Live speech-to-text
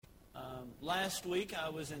Last week I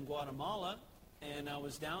was in Guatemala, and I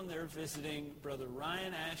was down there visiting Brother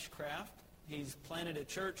Ryan Ashcraft. He's planted a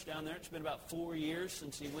church down there. It's been about 4 years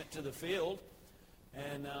since he went to the field,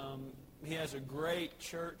 and he has a great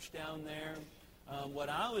church down there. What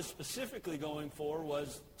I was specifically going for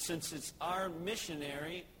was, since it's our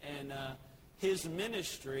missionary and his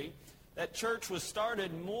ministry, that church was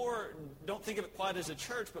started more, don't think of it quite as a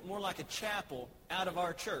church, but more like a chapel out of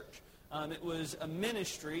our church. It was a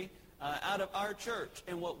ministry out of our church.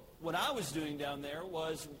 And what I was doing down there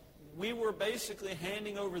was we were basically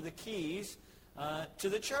handing over the keys to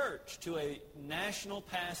the church, to a national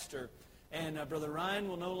pastor. And Brother Ryan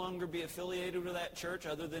will no longer be affiliated with that church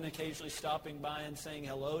other than occasionally stopping by and saying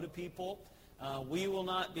hello to people. We will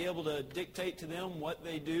not be able to dictate to them what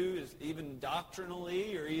they do, even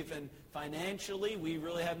doctrinally or even financially. We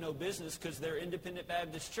really have no business because they're Independent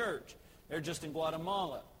Baptist Church. They're just in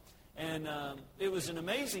Guatemala. And it was an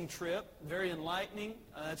amazing trip, very enlightening.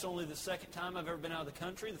 That's only the second time I've ever been out of the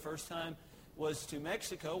country. The first time was to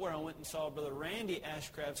Mexico, where I went and saw Brother Randy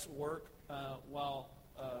Ashcraft's work while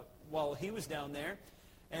he was down there.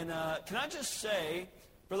 And can I just say,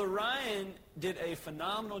 Brother Ryan did a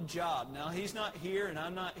phenomenal job. Now, he's not here, and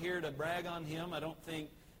I'm not here to brag on him. I don't think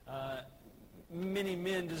many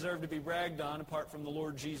men deserve to be bragged on apart from the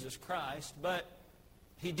Lord Jesus Christ. But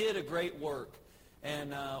he did a great work.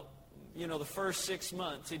 And the first 6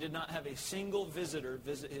 months, he did not have a single visitor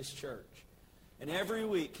visit his church. And every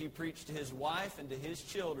week, he preached to his wife and to his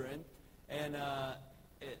children. And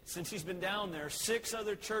since he's been down there, 6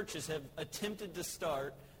 other churches have attempted to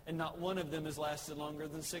start, and not one of them has lasted longer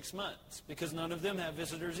than 6 months, because none of them have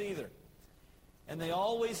visitors either. And they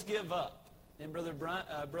always give up. And Brother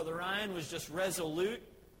Ryan was just resolute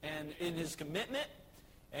and in his commitment,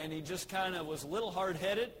 and he just kind of was a little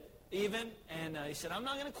hard-headed even, and he said, I'm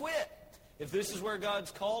not going to quit. If this is where God's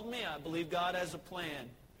called me, I believe God has a plan.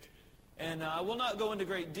 And I will not go into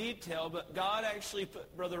great detail, but God actually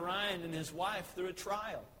put Brother Ryan and his wife through a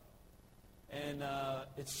trial. And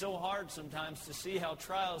it's so hard sometimes to see how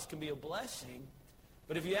trials can be a blessing.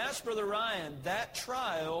 But if you ask Brother Ryan, that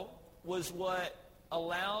trial was what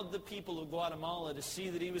allowed the people of Guatemala to see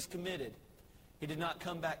that he was committed. He did not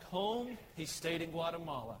come back home. He stayed in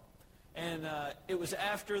Guatemala. And it was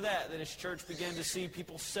after that his church began to see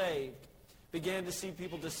people saved, began to see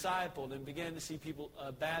people discipled, and began to see people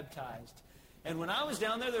baptized. And when I was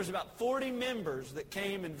down there was about 40 members that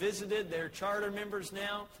came and visited. They're charter members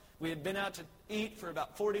now. We had been out to eat for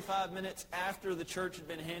about 45 minutes after the church had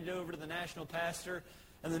been handed over to the national pastor.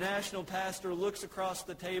 And the national pastor looks across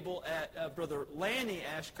the table at Brother Lanny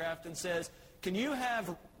Ashcraft and says, can you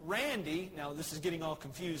have Randy, now this is getting all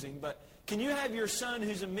confusing, but can you have your son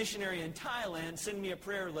who's a missionary in Thailand send me a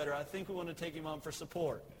prayer letter? I think we want to take him on for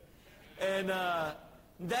support. And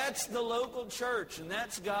that's the local church, and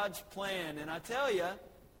that's God's plan. And I tell you,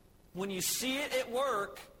 when you see it at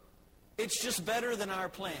work, it's just better than our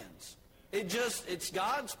plans. It's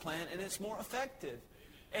God's plan, and it's more effective.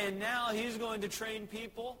 And now he's going to train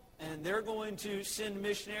people, and they're going to send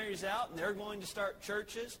missionaries out, and they're going to start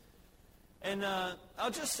churches. And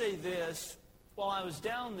I'll just say this. While I was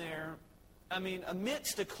down there,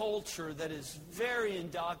 amidst a culture that is very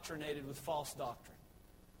indoctrinated with false doctrine.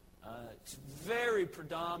 It's very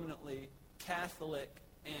predominantly Catholic,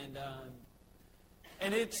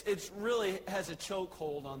 and it's really has a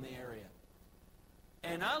chokehold on the area.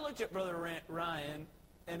 And I looked at Brother Ryan,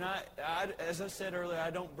 and I as I said earlier, I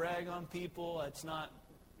don't brag on people. It's not,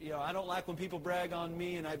 I don't like when people brag on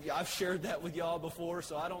me, and I've shared that with y'all before,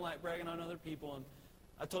 so I don't like bragging on other people. And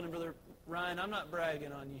I told him, Brother Ryan, I'm not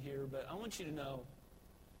bragging on you here, but I want you to know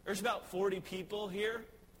there's about 40 people here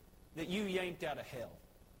that you yanked out of hell.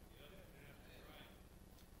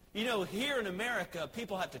 Here in America,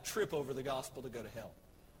 people have to trip over the gospel to go to hell.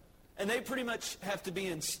 And they pretty much have to be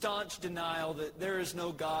in staunch denial that there is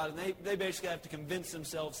no God, and they basically have to convince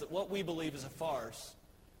themselves that what we believe is a farce.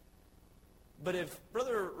 But if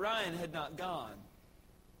Brother Ryan had not gone,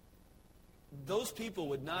 those people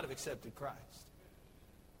would not have accepted Christ.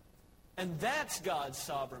 And that's God's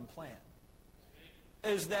sovereign plan,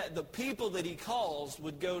 is that the people that he calls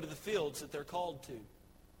would go to the fields that they're called to.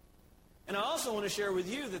 And I also want to share with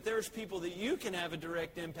you that there's people that you can have a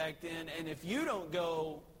direct impact in, and if you don't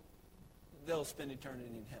go, they'll spend eternity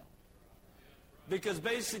in hell. Because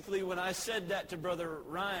basically when I said that to Brother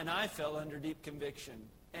Ryan, I fell under deep conviction.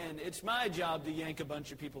 And it's my job to yank a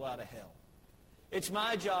bunch of people out of hell. It's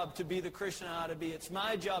my job to be the Christian I ought to be. It's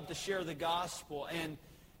my job to share the gospel.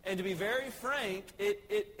 And to be very frank,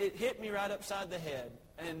 it hit me right upside the head.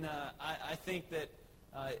 And I think that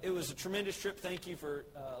it was a tremendous trip. Thank you for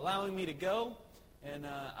allowing me to go. And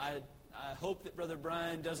I hope that Brother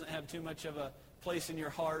Brian doesn't have too much of a place in your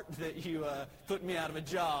heart that you put me out of a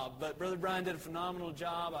job. But Brother Brian did a phenomenal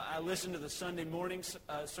job. I listened to the Sunday morning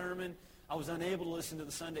sermon. I was unable to listen to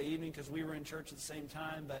the Sunday evening because we were in church at the same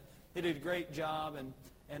time. But he did a great job,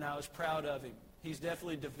 and I was proud of him. He's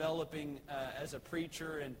definitely developing as a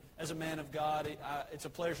preacher and as a man of God. It's a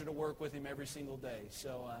pleasure to work with him every single day.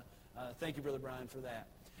 So thank you, Brother Brian, for that.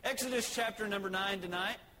 Exodus chapter number 9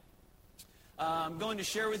 tonight. I'm going to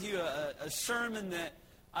share with you a sermon that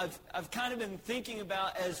I've kind of been thinking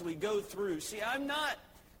about as we go through. See, I'm not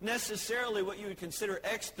necessarily what you would consider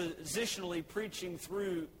expositionally preaching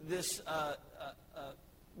through this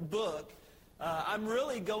book. I'm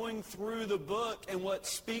really going through the book, and what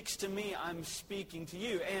speaks to me, I'm speaking to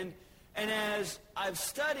you. And as I've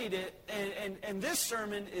studied it, and this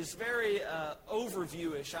sermon is very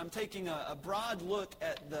overviewish. I'm taking a broad look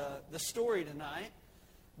at the story tonight.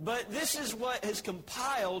 But this is what has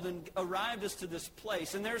compiled and arrived us to this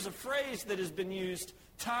place. And there's a phrase that has been used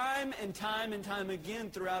time and time and time again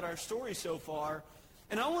throughout our story so far.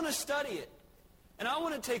 And I want to study it. And I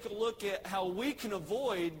want to take a look at how we can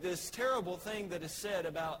avoid this terrible thing that is said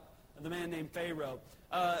about the man named Pharaoh.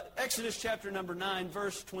 Exodus chapter number 9,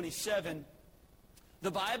 verse 27.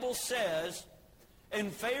 The Bible says,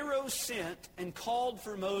 "And Pharaoh sent and called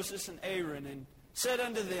for Moses and Aaron and said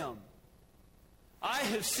unto them, I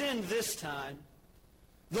have sinned this time.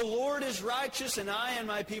 The Lord is righteous, and I and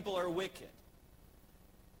my people are wicked."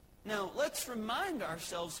 Now, let's remind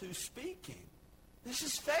ourselves who's speaking. This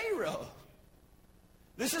is Pharaoh.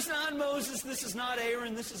 This is not Moses. This is not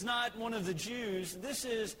Aaron. This is not one of the Jews. This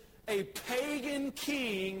is a pagan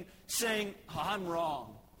king saying, I'm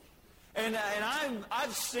wrong. And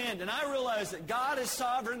I've sinned, and I realize that God is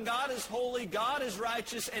sovereign, God is holy, God is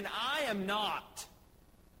righteous, and I am not.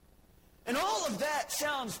 And all of that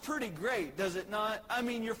sounds pretty great, does it not? I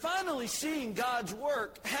mean, you're finally seeing God's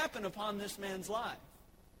work happen upon this man's life.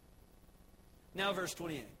 Now, verse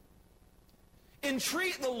 28.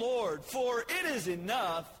 "Entreat the Lord, for it is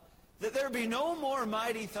enough that there be no more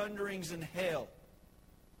mighty thunderings in hail.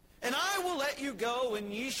 And I will let you go,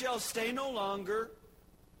 and ye shall stay no longer."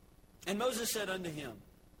 And Moses said unto him,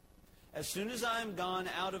 "As soon as I am gone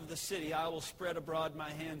out of the city, I will spread abroad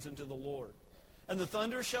my hands unto the Lord. And the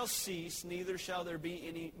thunder shall cease, neither shall there be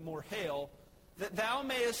any more hail, that thou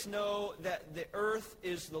mayest know that the earth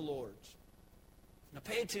is the Lord's." Now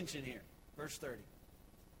pay attention here. Verse 30.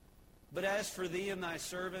 "But as for thee and thy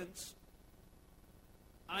servants,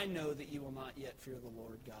 I know that you will not yet fear the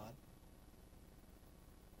Lord God.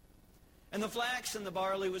 And the flax and the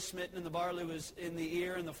barley was smitten, and the barley was in the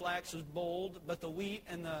ear, and the flax was bold, but the wheat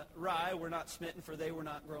and the rye were not smitten, for they were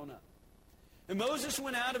not grown up. And Moses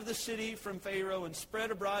went out of the city from Pharaoh and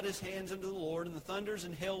spread abroad his hands unto the Lord, and the thunders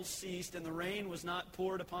and hail ceased, and the rain was not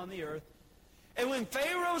poured upon the earth. And when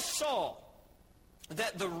Pharaoh saw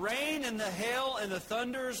that the rain and the hail and the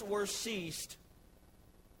thunders were ceased,"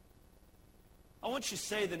 I want you to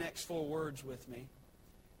say the next 4 words with me.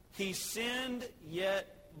 "He sinned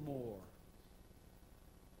yet more,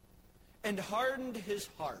 and hardened his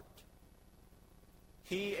heart,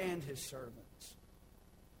 he and his servants.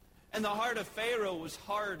 And the heart of Pharaoh was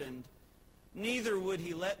hardened, neither would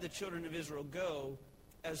he let the children of Israel go,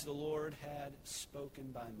 as the Lord had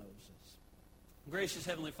spoken by Moses." Gracious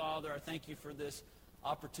Heavenly Father, I thank you for this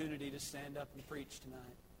opportunity to stand up and preach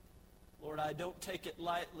tonight. Lord, I don't take it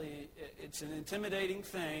lightly. It's an intimidating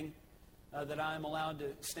thing that I am allowed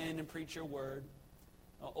to stand and preach your word.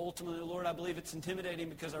 Ultimately, Lord, I believe it's intimidating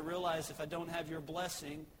because I realize if I don't have your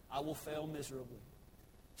blessing, I will fail miserably.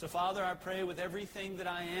 So, Father, I pray with everything that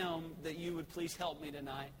I am that you would please help me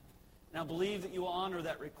tonight. And I believe that you will honor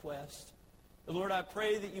that request. And Lord, I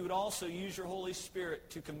pray that you would also use your Holy Spirit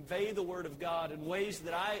to convey the Word of God in ways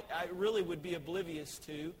that I really would be oblivious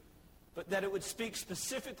to, but that it would speak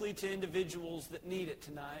specifically to individuals that need it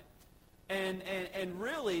tonight, and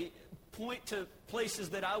really point to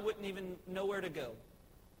places that I wouldn't even know where to go.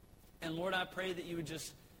 And Lord, I pray that you would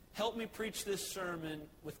just help me preach this sermon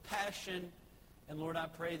with passion. And Lord, I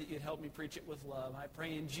pray that you'd help me preach it with love. I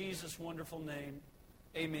pray in Jesus' wonderful name.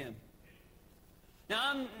 Amen. Now,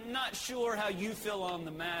 I'm not sure how you feel on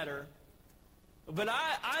the matter, but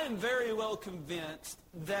I am very well convinced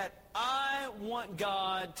that I want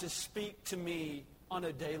God to speak to me on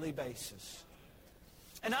a daily basis.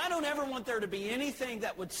 And I don't ever want there to be anything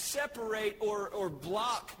that would separate or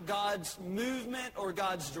block God's movement or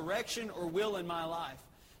God's direction or will in my life.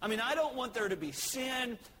 I mean, I don't want there to be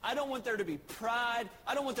sin. I don't want there to be pride.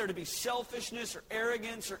 I don't want there to be selfishness or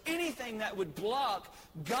arrogance or anything that would block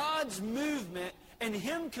God's movement and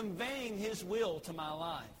Him conveying His will to my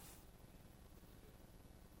life.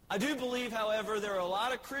 I do believe, however, there are a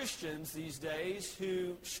lot of Christians these days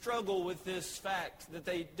who struggle with this fact that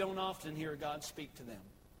they don't often hear God speak to them.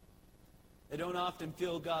 They don't often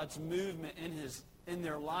feel God's movement in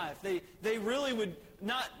their life. They really would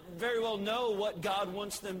not very well know what God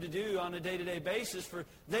wants them to do on a day-to-day basis, for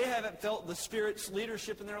they haven't felt the Spirit's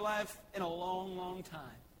leadership in their life in a long, long time.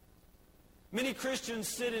 Many Christians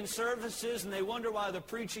sit in services and they wonder why the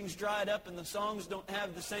preaching's dried up and the songs don't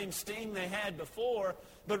have the same sting they had before,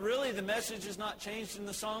 but really the message has not changed and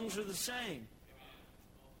the songs are the same.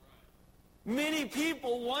 Many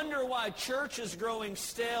people wonder why church is growing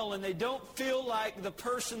stale and they don't feel like the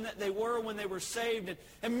person that they were when they were saved.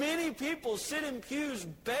 And many people sit in pews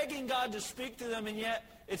begging God to speak to them, and yet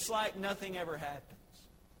it's like nothing ever happens.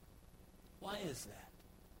 Why is that?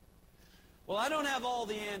 Well, I don't have all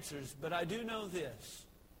the answers, but I do know this.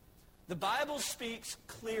 The Bible speaks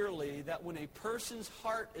clearly that when a person's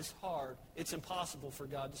heart is hard, it's impossible for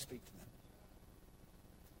God to speak to them.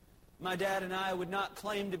 My dad and I would not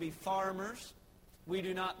claim to be farmers. We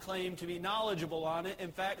do not claim to be knowledgeable on it.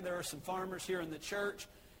 In fact, there are some farmers here in the church,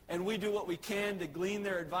 and we do what we can to glean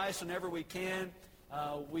their advice whenever we can.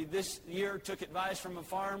 We this year took advice from a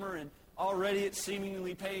farmer, and already it's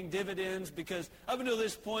seemingly paying dividends because up until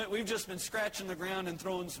this point, we've just been scratching the ground and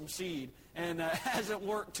throwing some seed, and it hasn't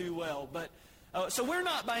worked too well. But so we're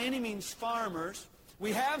not by any means farmers.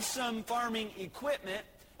 We have some farming equipment,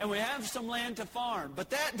 and we have some land to farm.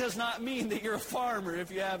 But that does not mean that you're a farmer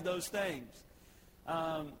if you have those things.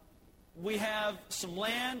 We have some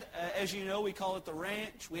land. As you know, we call it the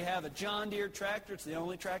ranch. We have a John Deere tractor. It's the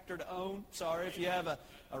only tractor to own. Sorry if you have a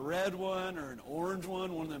red one or an orange one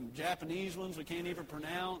of them Japanese ones we can't even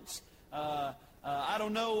pronounce. I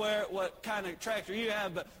don't know what kind of tractor you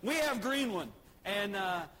have, but we have a green one. And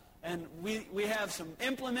we have some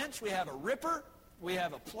implements. We have a ripper. We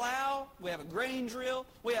have a plow, we have a grain drill,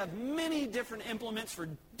 we have many different implements for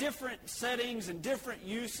different settings and different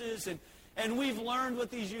uses, and we've learned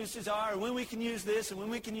what these uses are, and when we can use this and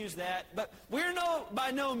when we can use that, but we're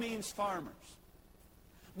by no means farmers.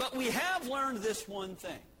 But we have learned this one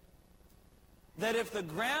thing, that if the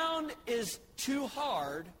ground is too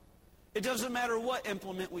hard, it doesn't matter what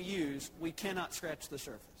implement we use, we cannot scratch the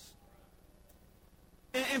surface.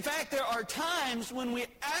 In fact, there are times when we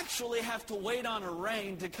actually have to wait on a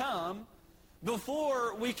rain to come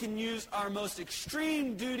before we can use our most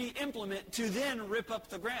extreme duty implement to then rip up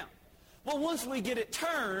the ground. Well, once we get it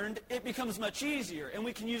turned, it becomes much easier, and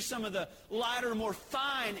we can use some of the lighter, more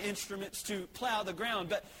fine instruments to plow the ground.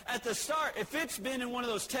 But at the start, if it's been in one of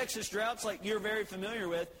those Texas droughts like you're very familiar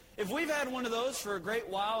with, if we've had one of those for a great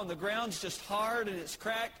while and the ground's just hard and it's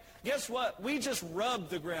cracked, guess what? We just rub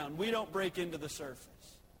the ground. We don't break into the surface.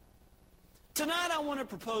 Tonight I want to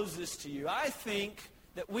propose this to you. I think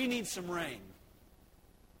that we need some rain.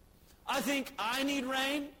 I think I need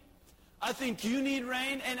rain. I think you need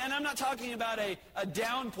rain. And I'm not talking about a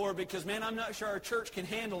downpour because, man, I'm not sure our church can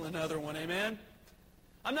handle another one. Amen?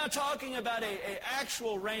 I'm not talking about a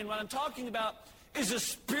actual rain. What I'm talking about is a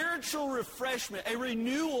spiritual refreshment, a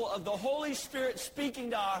renewal of the Holy Spirit speaking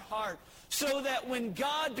to our heart, so that when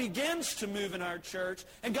God begins to move in our church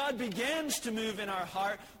and God begins to move in our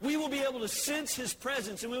heart, we will be able to sense His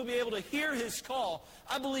presence and we'll be able to hear His call.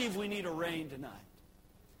 I believe we need a rain tonight.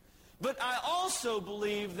 But I also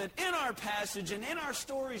believe that in our passage and in our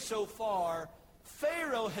story so far,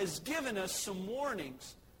 Pharaoh has given us some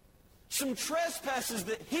warnings, some trespasses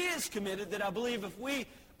that he has committed that I believe if we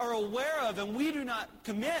are aware of and we do not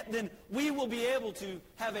commit, then we will be able to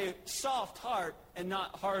have a soft heart and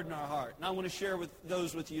not harden our heart. And I want to share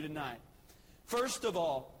those with you tonight. First of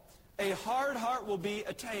all, a hard heart will be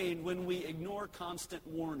attained when we ignore constant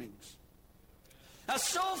warnings. Now,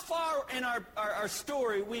 so far in our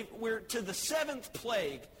story, we're to the 7th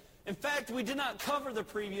plague. In fact, we did not cover the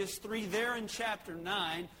previous 3 there in chapter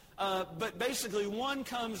 9, but basically one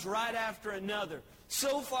comes right after another.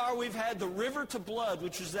 So far, we've had the river to blood,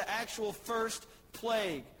 which is the actual first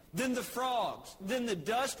plague. Then the frogs. Then the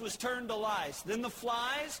dust was turned to lice. Then the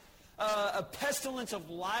flies, a pestilence of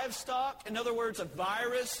livestock. In other words, a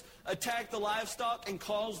virus attacked the livestock and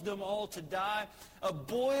caused them all to die.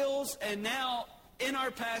 Boils, and now in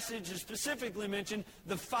our passage is specifically mentioned,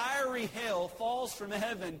 the fiery hail falls from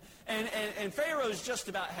heaven, and Pharaoh's just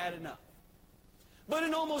about had enough. But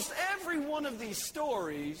in almost every one of these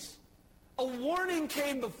stories, a warning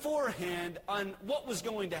came beforehand on what was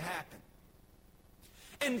going to happen.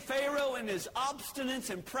 And Pharaoh, in his obstinance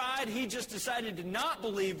and pride, he just decided to not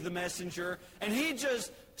believe the messenger, and he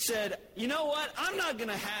just said, you know what, I'm not going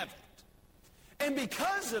to have it. And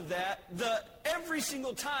because of that, every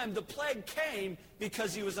single time the plague came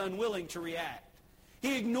because he was unwilling to react.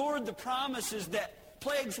 He ignored the promises that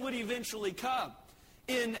plagues would eventually come.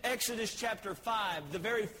 In Exodus chapter 5, the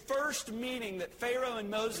very first meeting that Pharaoh and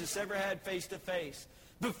Moses ever had face to face,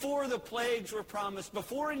 before the plagues were promised,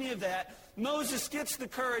 before any of that, Moses gets the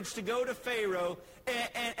courage to go to Pharaoh,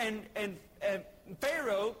 and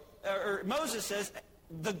Pharaoh, or Moses says,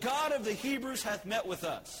 "The God of the Hebrews hath met with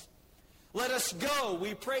us. Let us go,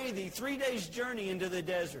 we pray thee, 3 days' journey into the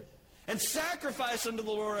desert, and sacrifice unto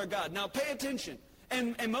the Lord our God." Now pay attention.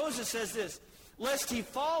 And Moses says this, "Lest he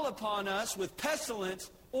fall upon us with pestilence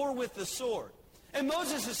or with the sword." And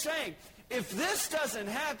Moses is saying, if this doesn't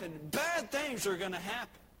happen, bad things are going to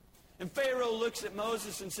happen. And Pharaoh looks at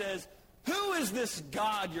Moses and says, "Who is this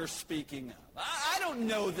God you're speaking of? I don't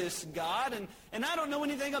know this God, and I don't know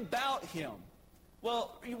anything about him."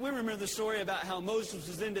 Well, we remember the story about how Moses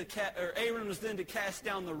was then Aaron was then to cast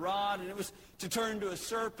down the rod, and it was to turn to a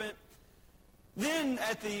serpent. Then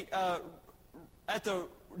at the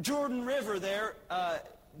Jordan River there,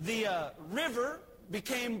 the river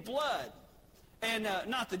became blood. And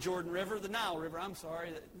not the Jordan River, the Nile River, I'm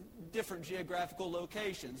sorry, different geographical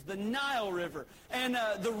locations. The Nile River. And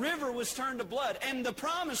the river was turned to blood. And the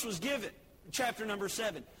promise was given, chapter number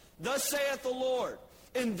 7. "Thus saith the Lord,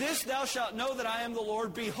 in this thou shalt know that I am the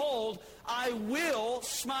Lord. Behold, I will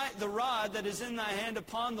smite the rod that is in thy hand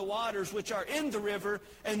upon the waters which are in the river,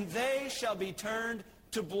 and they shall be turned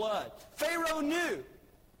to blood." Pharaoh knew,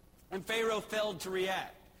 and Pharaoh failed to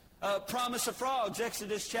react. Promise of frogs,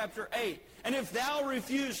 Exodus chapter 8. "And if thou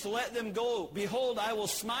refuse to let them go, behold, I will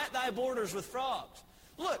smite thy borders with frogs."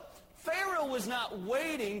 Look, Pharaoh was not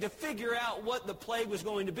waiting to figure out what the plague was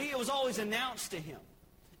going to be. It was always announced to him.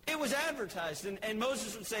 It was advertised, and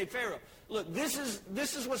Moses would say, "Pharaoh, look, this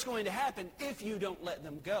is what's going to happen if you don't let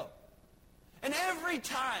them go." And every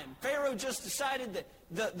time Pharaoh just decided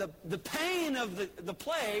that the pain of the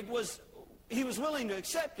plague he was willing to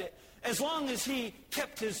accept it as long as he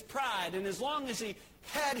kept his pride and as long as he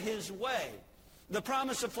had his way. The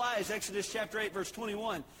promise of flies, Exodus chapter 8, verse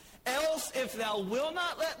 21. "Else if thou wilt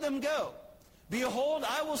not let them go, behold,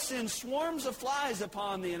 I will send swarms of flies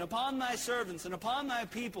upon thee, and upon thy servants, and upon thy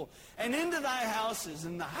people, and into thy houses,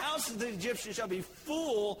 and the houses of the Egyptians shall be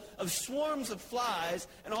full of swarms of flies,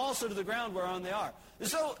 and also to the ground whereon they are."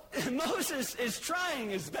 So Moses is trying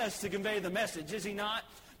his best to convey the message, is he not?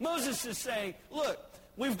 Moses is saying, look,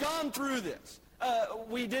 we've gone through this.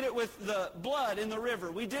 We did it with the blood in the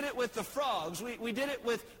river. We did it with the frogs. We did it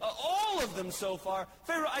with all of them so far.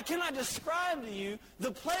 Pharaoh, I cannot describe to you,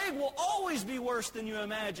 the plague will always be worse than you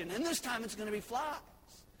imagine. And this time it's going to be flies.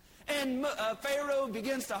 And Pharaoh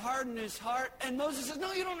begins to harden his heart. And Moses says,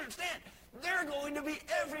 no, you don't understand. They're going to be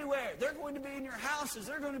everywhere. They're going to be in your houses.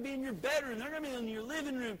 They're going to be in your bedroom. They're going to be in your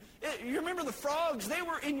living room. You remember the frogs? They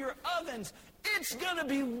were in your ovens. It's going to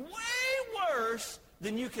be way worse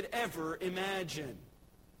than you could ever imagine.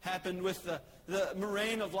 Happened with the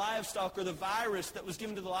murrain of livestock, or the virus that was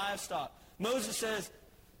given to the livestock. Moses says,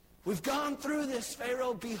 we've gone through this,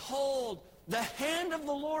 Pharaoh. Behold, the hand of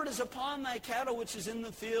the Lord is upon thy cattle which is in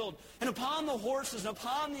the field, and upon the horses, and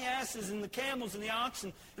upon the asses, and the camels, and the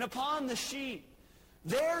oxen, and upon the sheep.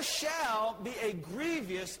 There shall be a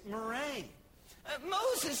grievous murrain.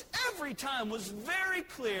 Moses every time was very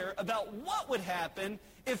clear about what would happen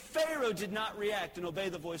if Pharaoh did not react and obey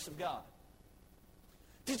the voice of God.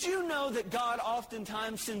 Did you know that God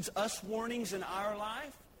oftentimes sends us warnings in our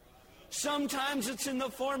life? Sometimes it's in the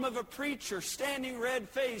form of a preacher standing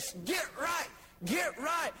red-faced. Get right. Get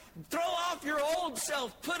right. Throw off your old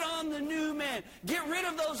self. Put on the new man. Get rid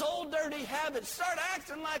of those old dirty habits. Start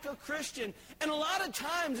acting like a Christian. And a lot of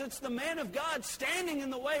times it's the man of God standing in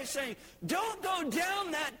the way saying, don't go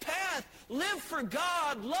down that path. Live for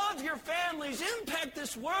God. Love your families. Impact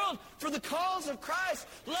this world for the cause of Christ.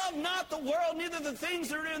 Love not the world, neither the things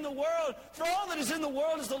that are in the world. For all that is in the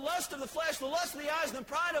world is the lust of the flesh, the lust of the eyes, and the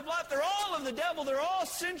pride of life. They're all of the devil. They're all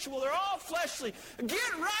sensual. They're all fleshly.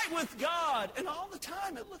 Get right with God. And all the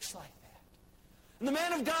time it looks like that. And the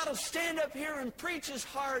man of God will stand up here and preach his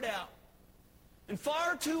heart out. And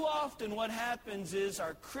far too often what happens is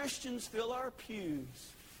our Christians fill our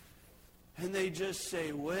pews and they just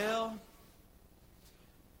say, well,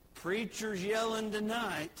 preacher's yelling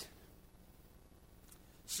tonight.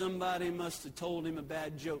 Somebody must have told him a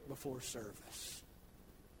bad joke before service.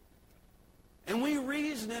 And we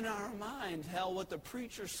reason in our mind how what the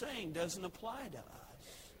preacher's saying doesn't apply to us.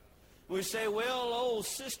 We say, well, old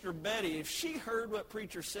Sister Betty, if she heard what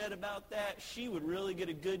preacher said about that, she would really get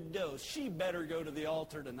a good dose. She better go to the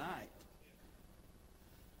altar tonight.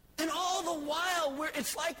 And all the while,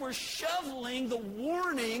 it's like we're shoveling the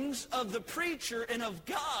warnings of the preacher and of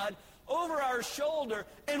God over our shoulder,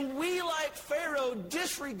 and we, like Pharaoh,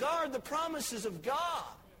 disregard the promises of God.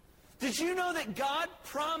 Did you know that God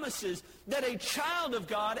promises that a child of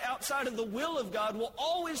God outside of the will of God will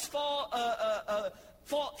always fall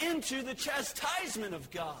into the chastisement of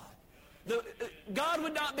God? God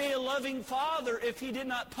would not be a loving father if he did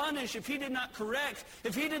not punish, if he did not correct,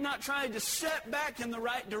 if he did not try to set back in the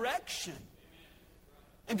right direction.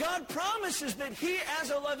 And God promises that he, as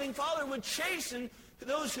a loving father, would chasten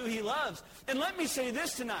those who he loves. And let me say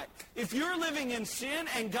this tonight. If you're living in sin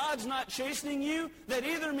and God's not chastening you, that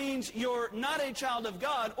either means you're not a child of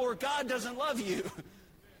God or God doesn't love you.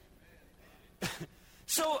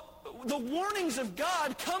 So the warnings of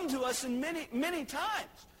God come to us in many, many times.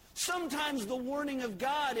 Sometimes the warning of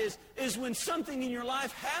God is when something in your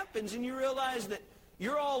life happens and you realize that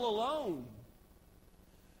you're all alone.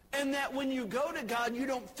 And that when you go to God, you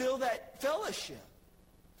don't feel that fellowship.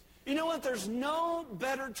 You know what? There's no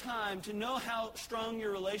better time to know how strong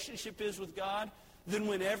your relationship is with God than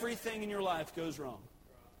when everything in your life goes wrong.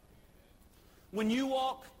 When you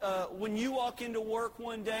walk into work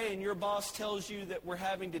one day and your boss tells you that we're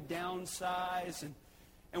having to downsize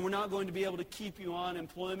and we're not going to be able to keep you on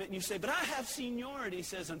employment, and you say, but I have seniority. He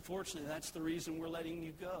says, unfortunately, that's the reason we're letting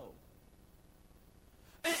you go.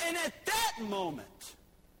 And at that moment,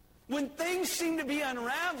 when things seem to be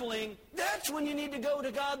unraveling, that's when you need to go to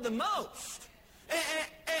God the most.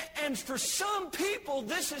 And for some people,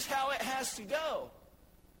 this is how it has to go.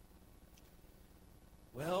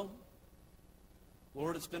 Well,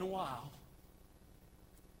 Lord, it's been a while.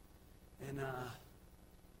 And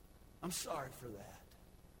I'm sorry for that.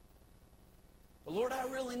 But Lord, I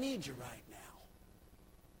really need you right now.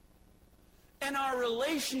 And our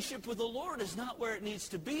relationship with the Lord is not where it needs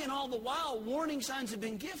to be. And all the while, warning signs have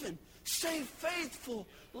been given. Stay faithful.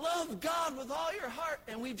 Love God with all your heart.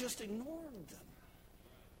 And we just ignored them.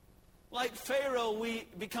 Like Pharaoh, we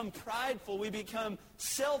become prideful. We become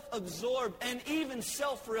self-absorbed and even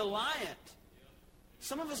self-reliant.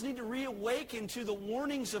 Some of us need to reawaken to the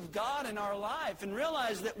warnings of God in our life and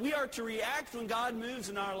realize that we are to react when God moves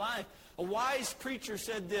in our life. A wise preacher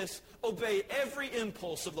said this, obey every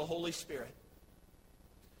impulse of the Holy Spirit.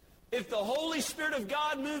 If the Holy Spirit of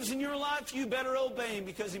God moves in your life, you better obey him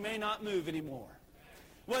because he may not move anymore.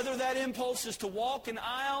 Whether that impulse is to walk an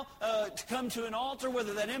aisle, to come to an altar,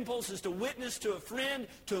 whether that impulse is to witness to a friend,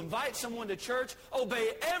 to invite someone to church,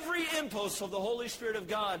 obey every impulse of the Holy Spirit of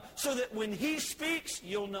God so that when he speaks,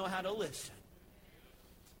 you'll know how to listen.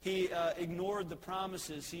 He ignored the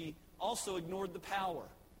promises. He also ignored the power.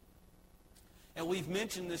 And we've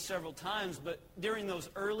mentioned this several times, but during those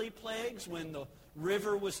early plagues when the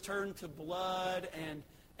river was turned to blood and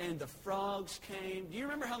the frogs came, do you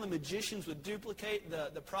remember how the magicians would duplicate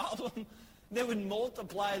the problem? They would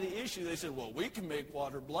multiply the issue. They said, well, we can make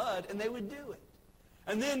water blood, and they would do it.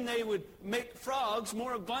 And then they would make frogs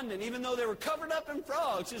more abundant, even though they were covered up in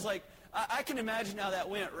frogs. It's like, I can imagine how that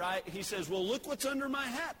went, right? He says, well, look what's under my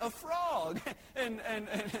hat, a frog.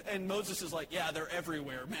 And Moses is like, yeah, they're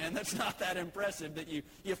everywhere, man. That's not that impressive that you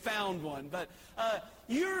found one. But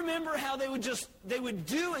you remember how they would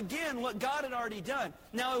do again what God had already done.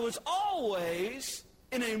 Now, it was always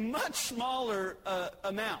in a much smaller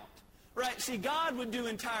amount. Right? See, God would do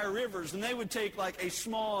entire rivers, and they would take like a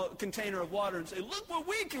small container of water and say, look what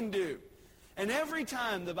we can do. And every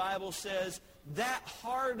time the Bible says, that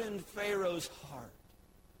hardened Pharaoh's heart.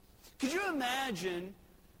 Could you imagine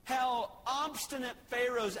how obstinate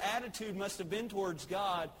Pharaoh's attitude must have been towards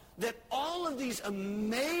God, that all of these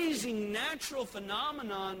amazing natural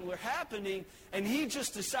phenomenon were happening, and he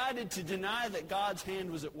just decided to deny that God's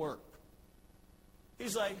hand was at work?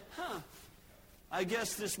 He's like, I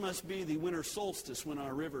guess this must be the winter solstice when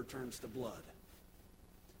our river turns to blood.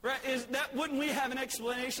 Right? Wouldn't we have an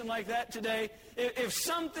explanation like that today?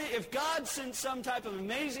 If God sent some type of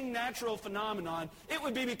amazing natural phenomenon, it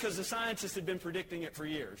would be because the scientists had been predicting it for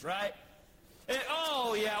years, right?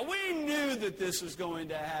 Oh yeah, we knew that this was going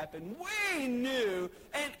to happen. We knew,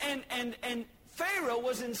 and Pharaoh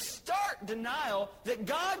was in stark denial that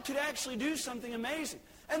God could actually do something amazing.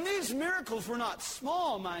 And these miracles were not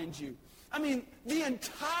small, mind you. I mean, the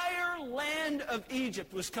entire land of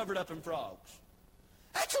Egypt was covered up in frogs.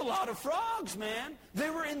 That's a lot of frogs, man. They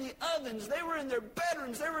were in the ovens. They were in their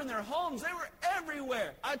bedrooms. They were in their homes. They were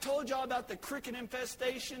everywhere. I told y'all about the cricket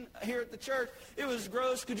infestation here at the church. It was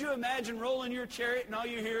gross. Could you imagine rolling your chariot and all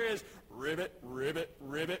you hear is ribbit, ribbit,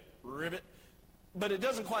 ribbit, ribbit? But it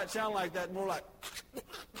doesn't quite sound like that. More like,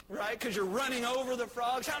 right? Because you're running over the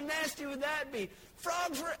frogs. How nasty would that be?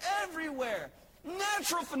 Frogs were everywhere.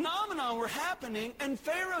 Natural phenomena were happening, and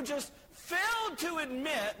Pharaoh just failed to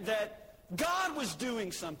admit that God was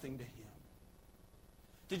doing something to him.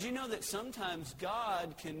 Did you know that sometimes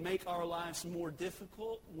God can make our lives more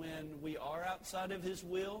difficult when we are outside of His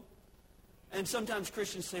will? And sometimes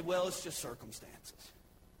Christians say, well, it's just circumstances.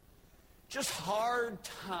 Just hard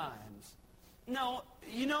times. No,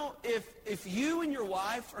 you know, if you and your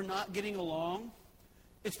wife are not getting along,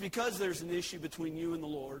 it's because there's an issue between you and the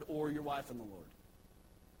Lord or your wife and the Lord.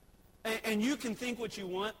 And you can think what you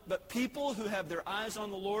want, but people who have their eyes on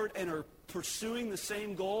the Lord and are pursuing the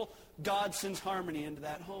same goal, God sends harmony into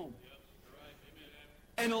that home.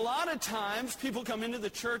 And a lot of times, people come into the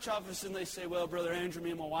church office and they say, well, Brother Andrew, me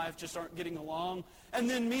and my wife just aren't getting along. And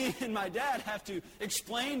then me and my dad have to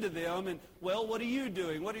explain to them, and, well, what are you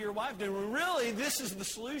doing? What are your wife doing? Well, really, this is the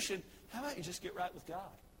solution. How about you just get right with God?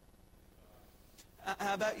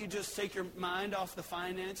 How about you just take your mind off the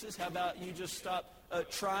finances? How about you just stop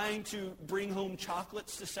trying to bring home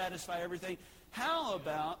chocolates to satisfy everything? How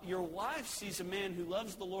about your wife sees a man who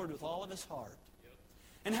loves the Lord with all of his heart?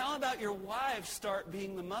 And how about your wife start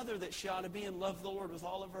being the mother that she ought to be and love the Lord with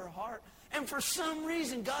all of her heart? And for some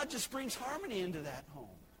reason, God just brings harmony into that home.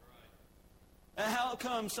 And how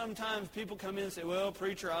come sometimes people come in and say, well,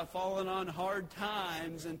 preacher, I've fallen on hard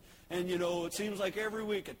times, and you know, it seems like every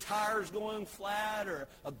week a tire's going flat or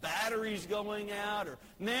a battery's going out, or,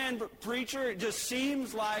 man, preacher, it just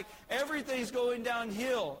seems like everything's going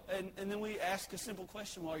downhill. And then we ask a simple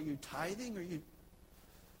question, well, are you tithing? Or you...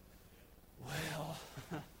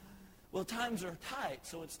 Well, times are tight,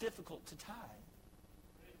 so it's difficult to tithe.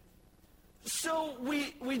 So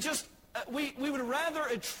we would rather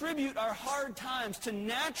attribute our hard times to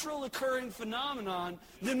natural occurring phenomenon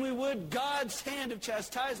than we would God's hand of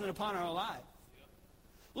chastisement upon our life.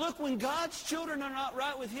 Look, when God's children are not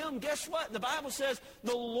right with Him, guess what? The Bible says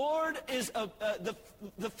the Lord is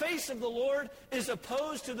the face of the Lord is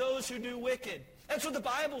opposed to those who do wicked. That's what the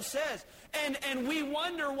Bible says. And we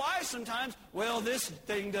wonder why sometimes, well, this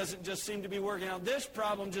thing doesn't just seem to be working out. This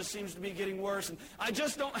problem just seems to be getting worse. And I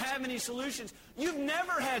just don't have any solutions. You've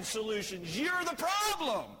never had solutions. You're the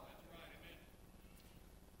problem.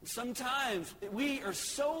 Sometimes we are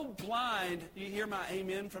so blind. You hear my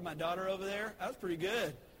amen from my daughter over there? That was pretty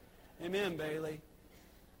good. Amen, Bailey.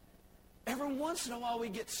 Every once in a while we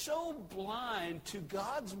get so blind to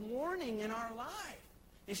God's warning in our life.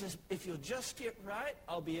 He says, if you'll just get right,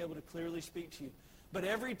 I'll be able to clearly speak to you. But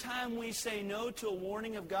every time we say no to a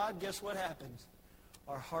warning of God, guess what happens?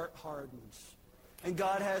 Our heart hardens. And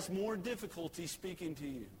God has more difficulty speaking to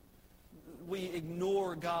you. We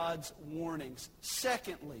ignore God's warnings.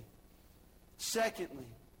 Secondly,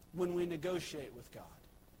 when we negotiate with God.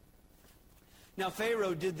 Now,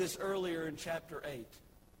 Pharaoh did this earlier in chapter 8.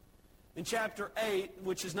 In chapter 8,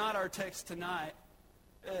 which is not our text tonight,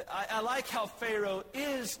 I like how Pharaoh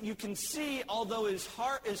is, you can see, although his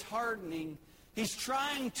heart is hardening, he's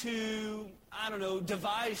trying to,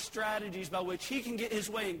 devise strategies by which he can get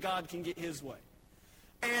his way and God can get his way.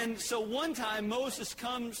 And so one time Moses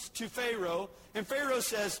comes to Pharaoh, and Pharaoh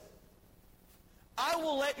says, I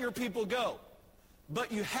will let your people go,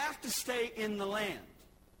 but you have to stay in the land.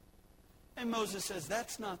 And Moses says,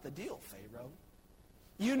 that's not the deal, Pharaoh.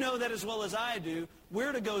 You know that as well as I do.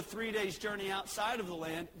 We're to go 3 days' journey outside of the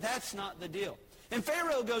land. That's not the deal. And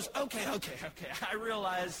Pharaoh goes, okay. I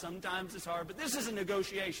realize sometimes it's hard, but this is a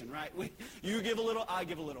negotiation, right? You give a little, I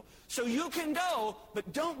give a little. So you can go,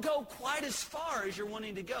 but don't go quite as far as you're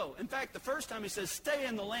wanting to go. In fact, the first time he says, stay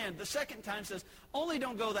in the land. The second time says, only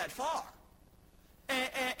don't go that far.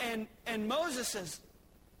 And Moses says,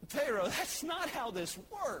 Pharaoh, that's not how this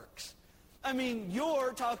works. I mean,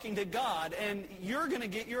 you're talking to God, and you're going to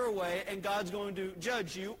get your way, and God's going to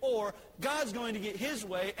judge you, or God's going to get his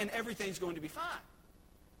way, and everything's going to be fine.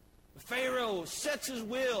 Pharaoh sets his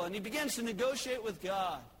will, and he begins to negotiate with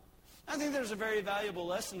God. I think there's a very valuable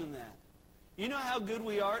lesson in that. You know how good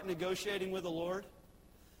we are at negotiating with the Lord?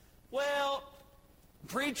 Well,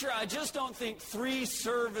 preacher, I just don't think 3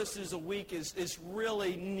 services a week is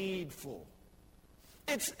really needful.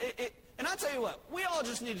 And I'll tell you what, we all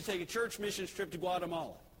just need to take a church missions trip to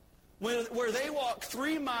Guatemala, where they walk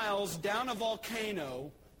 3 miles down a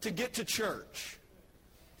volcano to get to church.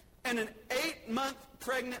 And an 8-month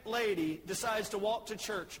pregnant lady decides to walk to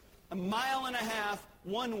church 1.5 miles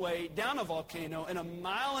one way down a volcano and 1.5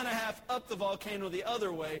 miles up the volcano the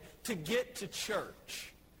other way to get to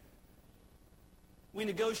church. We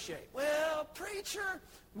negotiate. Well, preacher,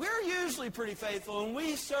 we're usually pretty faithful, and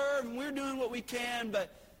we serve, and we're doing what we can,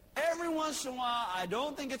 but every once in a while, I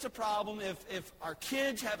don't think it's a problem. If our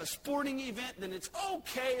kids have a sporting event, then it's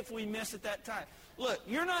okay if we miss at that time. Look,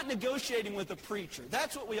 you're not negotiating with a preacher.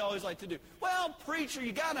 That's what we always like to do. Well, preacher,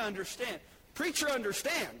 you got to understand. Preacher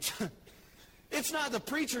understands. It's not the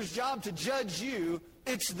preacher's job to judge you.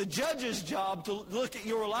 it's the judge's job to look at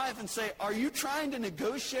your life and say, are you trying to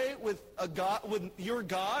negotiate with your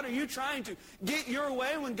God? Are you trying to get your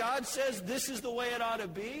way when God says this is the way it ought to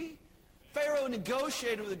be? Pharaoh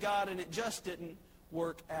negotiated with God, and it just didn't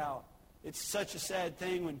work out. It's such a sad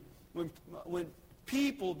thing when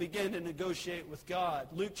people begin to negotiate with God.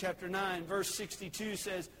 Luke chapter 9, verse 62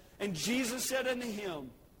 says, and Jesus said unto him,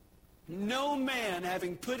 no man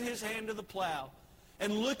having put his hand to the plow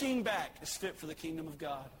and looking back is fit for the kingdom of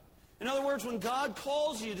God. In other words, when God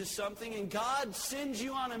calls you to something and God sends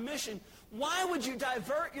you on a mission, why would you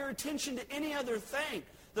divert your attention to any other thing?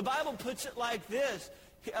 The Bible puts it like this,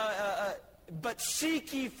 but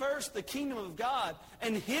seek ye first the kingdom of God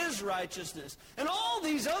and his righteousness, and all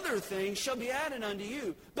these other things shall be added unto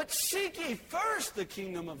you. But seek ye first the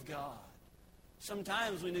kingdom of God.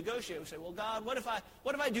 Sometimes we negotiate. We say, well, God, what if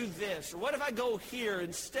I do this? Or what if I go here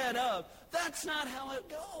instead of? That's not how it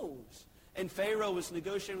goes. And Pharaoh was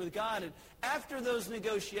negotiating with God. And after those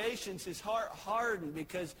negotiations, his heart hardened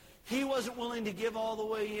because he wasn't willing to give all the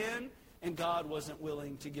way in, and God wasn't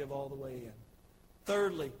willing to give all the way in.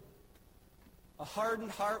 Thirdly, a hardened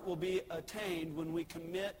heart will be attained when we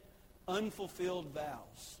commit unfulfilled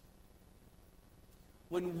vows.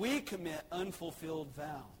 When we commit unfulfilled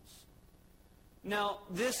vows. Now,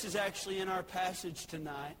 this is actually in our passage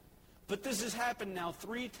tonight, but this has happened now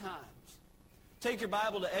 3 times. Take your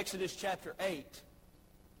Bible to Exodus chapter 8.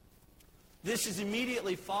 This is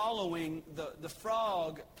immediately following the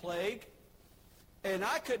frog plague. And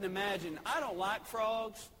I couldn't imagine, I don't like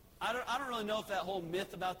frogs. I don't really know if that whole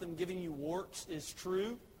myth about them giving you warts is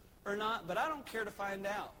true or not, but I don't care to find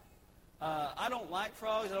out. I don't like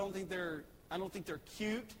frogs. I don't think they're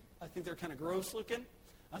cute. I think they're kind of gross looking.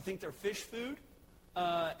 I think they're fish food.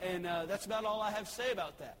 And that's about all I have to say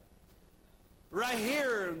about that. Right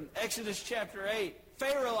here in Exodus chapter 8,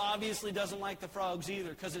 Pharaoh obviously doesn't like the frogs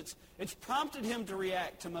either because it's prompted him to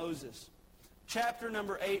react to Moses. Chapter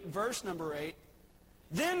number 8, verse number 8.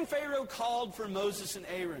 Then Pharaoh called for Moses and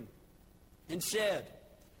Aaron and said,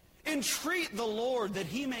 entreat the Lord that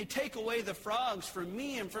he may take away the frogs from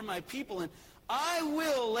me and from my people, and I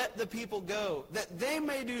will let the people go, that they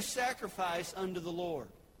may do sacrifice unto the Lord.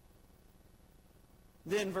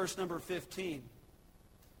 Then verse number 15.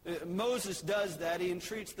 Moses does that. He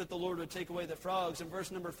entreats that the Lord would take away the frogs. In verse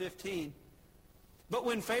number 15. But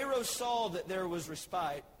when Pharaoh saw that there was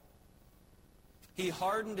respite, he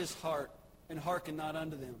hardened his heart and hearkened not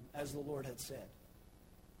unto them, as the Lord had said.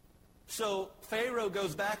 So Pharaoh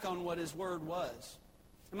goes back on what his word was.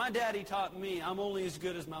 And my daddy taught me, I'm only as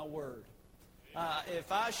good as my word.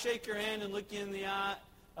 If I shake your hand and look you in the eye,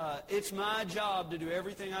 it's my job to do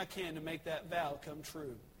everything I can to make that vow come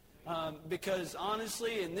true. Because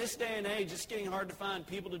honestly, in this day and age, it's getting hard to find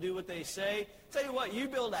people to do what they say. Tell you what, you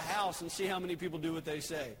build a house and see how many people do what they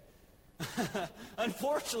say.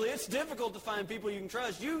 Unfortunately, it's difficult to find people you can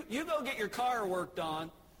trust. You go get your car worked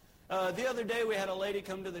on. The other day, we had a lady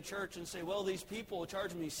come to the church and say, well, these people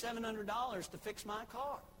charged me $700 to fix my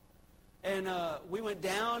car. And we went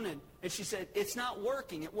down, and she said, it's not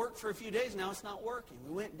working. It worked for a few days. Now it's not working.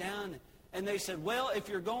 We went down, and they said, well, if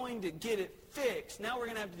you're going to get it fixed, now we're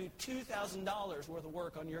going to have to do $2,000 worth of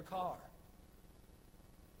work on your car.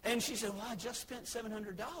 And she said, well, I just spent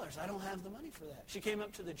 $700. I don't have the money for that. She came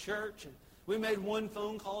up to the church, and we made one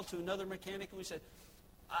phone call to another mechanic, and we said,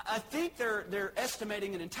 I think they're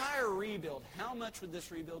estimating an entire rebuild. How much would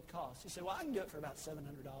this rebuild cost? He said, well, I can do it for about $700.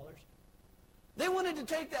 They wanted to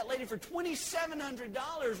take that lady for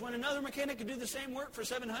 $2,700 when another mechanic could do the same work for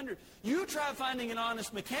 $700. You try finding an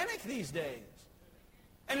honest mechanic these days.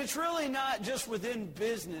 And it's really not just within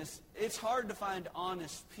business. It's hard to find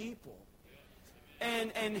honest people.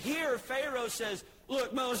 And here Pharaoh says,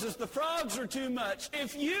 look, Moses, the frogs are too much.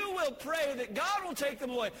 If you will pray that God will take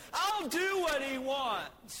them away, I'll do what he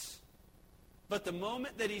wants. But the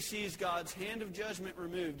moment that he sees God's hand of judgment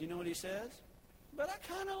removed, you know what he says? But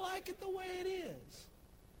I kind of like it the way it is.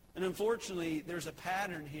 And unfortunately, there's a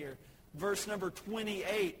pattern here. Verse number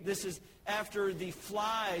 28, this is after the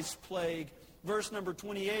flies plague, verse number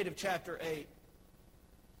 28 of chapter 8.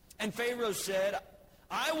 And Pharaoh said,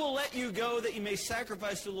 I will let you go that you may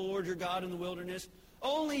sacrifice to the Lord your God in the wilderness.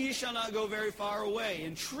 Only ye shall not go very far away.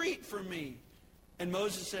 Entreat for me. And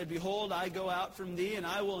Moses said, behold, I go out from thee, and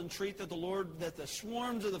I will entreat that the Lord, that the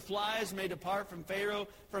swarms of the flies may depart from Pharaoh,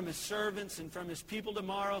 from his servants, and from his people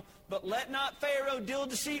tomorrow. But let not Pharaoh deal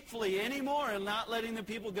deceitfully anymore in not letting the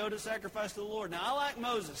people go to sacrifice to the Lord. Now, I like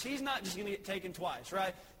Moses. He's not just going to get taken twice,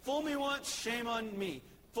 right? Fool me once, shame on me.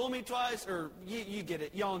 Fool me twice, or you get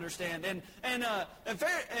it. Y'all understand. And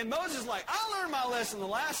Moses is like, I learned my lesson the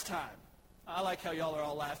last time. I like how y'all are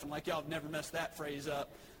all laughing like y'all have never messed that phrase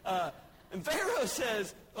up. And Pharaoh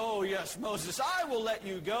says, oh, yes, Moses, I will let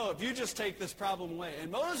you go if you just take this problem away. And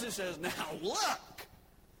Moses says, now look,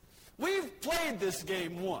 we've played this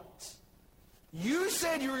game once. You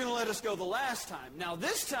said you were going to let us go the last time. Now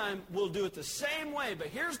this time we'll do it the same way, but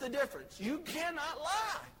here's the difference. You cannot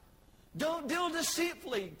lie. Don't deal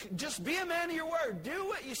deceitfully. Just be a man of your word. Do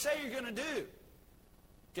what you say you're going to do.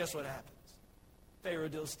 Guess what happens? Pharaoh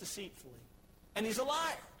deals deceitfully. And he's a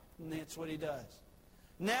liar. And that's what he does.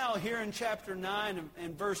 Now, here in chapter 9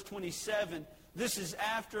 and verse 27, this is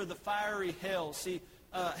after the fiery hail. See,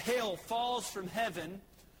 hail falls from heaven,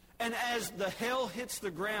 and as the hail hits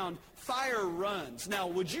the ground, fire runs. Now,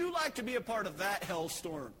 would you like to be a part of that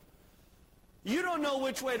hailstorm? You don't know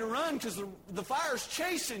which way to run because the fire's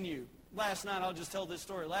chasing you. Last night, I'll just tell this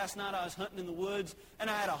story. Last night, I was hunting in the woods,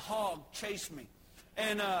 and I had a hog chase me.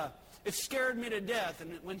 And it scared me to death.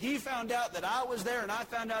 And when he found out that I was there and I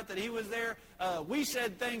found out that he was there, we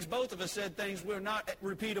said things, both of us said things were not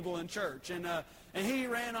repeatable in church. And he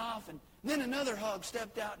ran off, and then another hog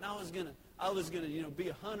stepped out, and I was gonna be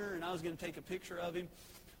a hunter, and I was gonna take a picture of him.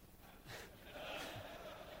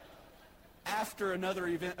 After another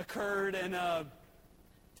event occurred, and I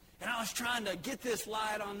was trying to get this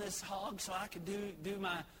light on this hog so I could do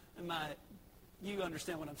my you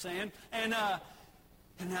understand what I'm saying. And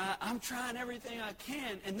I'm trying everything I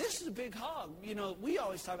can. And this is a big hog. You know, we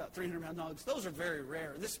always talk about 300-pound hogs. Those are very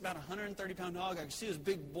rare. This is about a 130-pound hog. I can see this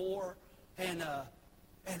big boar. And I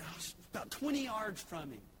was about 20 yards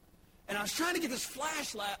from him. And I was trying to get this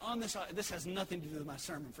flashlight on this hog. This has nothing to do with my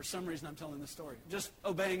sermon. For some reason, I'm telling this story. Just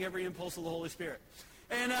obeying every impulse of the Holy Spirit.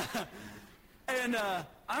 And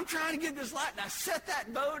I'm trying to get this light. And I set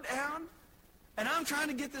that bow down. And I'm trying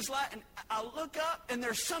to get this light. And I look up, and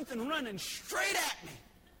there's something running straight at me.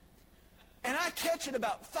 And I catch it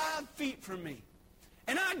about 5 feet from me.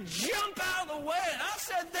 And I jump out of the way. And I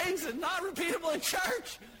said things that are not repeatable in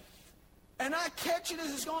church. And I catch it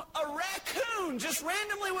as it's going. A raccoon just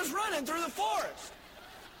randomly was running through the forest.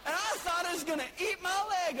 And I thought it was going to eat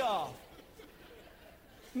my leg off.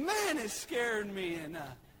 Man, it scared me. And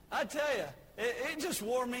I tell you, it just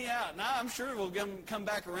wore me out. And I'm sure we'll come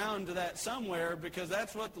back around to that somewhere because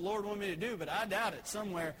that's what the Lord wanted me to do. But I doubt it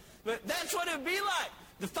somewhere. But that's what it would be like.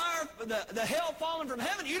 The fire, the hail falling from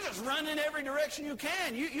heaven, you just run in every direction you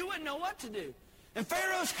can. You wouldn't know what to do. And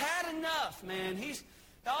Pharaoh's had enough, man.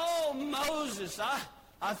 Moses,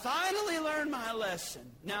 I finally learned my lesson.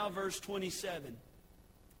 Now verse 27.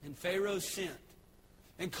 And Pharaoh sent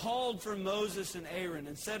and called for Moses and Aaron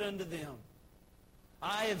and said unto them,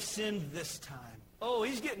 I have sinned this time. Oh,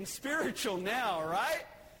 he's getting spiritual now, right?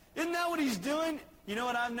 Isn't that what he's doing? You know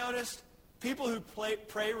what I've noticed? People who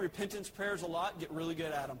pray repentance prayers a lot get really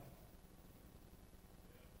good at them.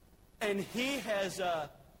 And he has,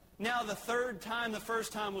 now the third time, the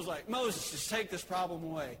first time was like, Moses, just take this problem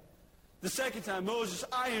away. The second time, Moses,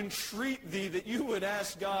 I entreat thee that you would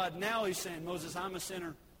ask God. Now he's saying, Moses, I'm a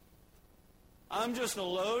sinner. I'm just a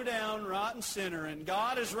low-down, rotten sinner, and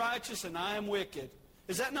God is righteous and I am wicked.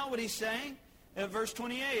 Is that not what he's saying? At verse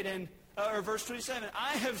 28 or verse 27,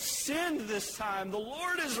 I have sinned this time. The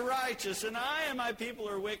Lord is righteous, and I and my people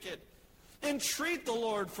are wicked. Entreat the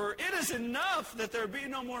Lord, for it is enough that there be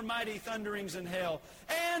no more mighty thunderings in hail.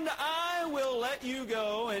 And I will let you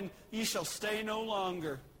go, and ye shall stay no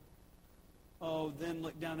longer. Oh, then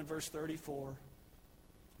look down at verse 34.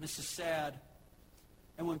 This is sad.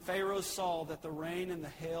 And when Pharaoh saw that the rain and the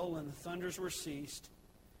hail and the thunders were ceased,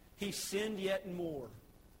 he sinned yet more,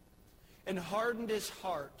 and hardened his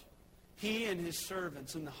heart, he and his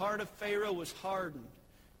servants. And the heart of Pharaoh was hardened.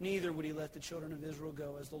 Neither would he let the children of Israel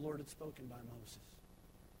go, as the Lord had spoken by Moses.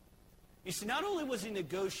 You see, not only was he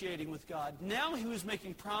negotiating with God, now he was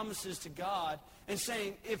making promises to God and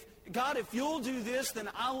saying, God, if you'll do this, then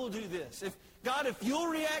I will do this. God, if you'll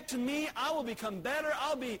react to me, I will become better.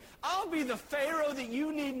 I'll be the Pharaoh that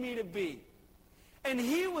you need me to be. And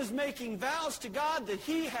he was making vows to God that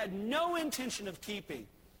he had no intention of keeping.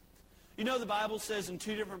 You know, the Bible says in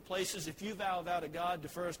 2 different places, if you vow a vow to God,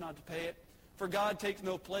 defer us not to pay it. For God takes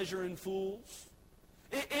no pleasure in fools.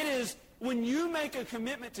 It is, when you make a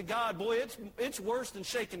commitment to God, boy, it's worse than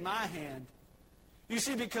shaking my hand. You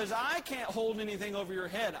see, because I can't hold anything over your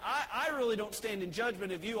head. I really don't stand in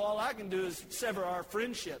judgment of you. All I can do is sever our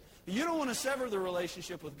friendship. You don't want to sever the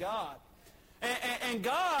relationship with God. And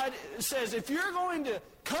God says, if you're going to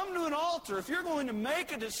come to an altar, if you're going to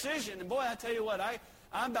make a decision, and boy, I tell you what,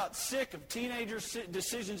 I'm about sick of teenagers'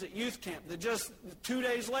 decisions at youth camp that just 2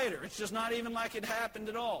 days later, it's just not even like it happened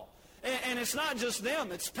at all. And it's not just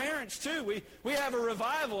them, it's parents too. We have a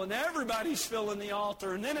revival and everybody's filling the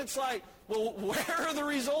altar. And then it's like, Well, where are the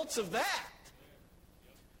results of that?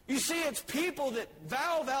 You see, it's people that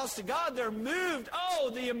vow vows to God. They're moved.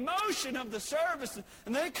 Oh, the emotion of the service.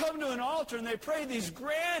 And they come to an altar and they pray these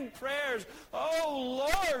grand prayers. Oh,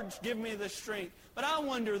 Lord, give me the strength. But I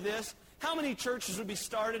wonder this. How many churches would be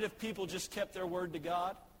started if people just kept their word to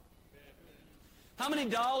God? How many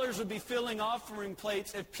dollars would be filling offering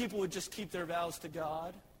plates if people would just keep their vows to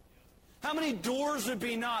God? How many doors would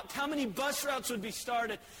be knocked? How many bus routes would be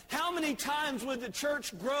started? How many times would the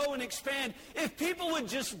church grow and expand if people would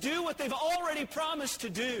just do what they've already promised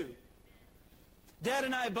to do? Dad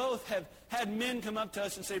and I both have had men come up to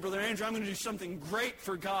us and say, Brother Andrew, I'm going to do something great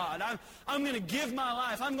for God. I'm going to give my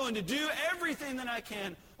life. I'm going to do everything that I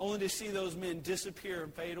can, only to see those men disappear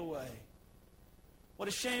and fade away. What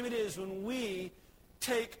a shame it is when we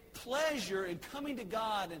take pleasure in coming to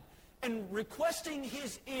God and requesting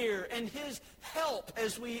His ear and His help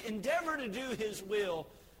as we endeavor to do His will.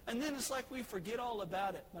 And then it's like we forget all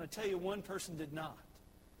about it. But I tell you, one person did not.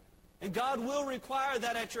 And God will require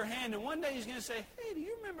that at your hand. And one day He's going to say, hey, do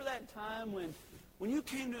you remember that time when you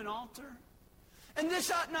came to an altar? And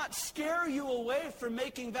this ought not scare you away from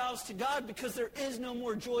making vows to God, because there is no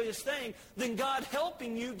more joyous thing than God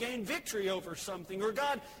helping you gain victory over something, or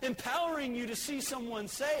God empowering you to see someone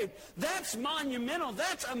saved. That's monumental.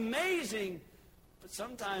 That's amazing. But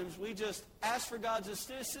sometimes we just ask for God's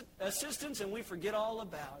assistance and we forget all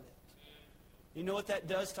about it. You know what that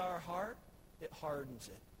does to our heart? It hardens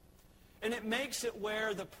it. And it makes it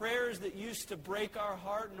where the prayers that used to break our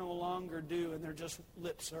heart no longer do, and they're just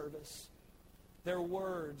lip service. They're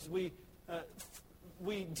words. We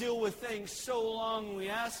deal with things so long, we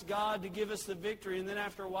ask God to give us the victory, and then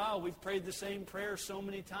after a while we've prayed the same prayer so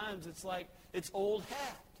many times, it's like it's old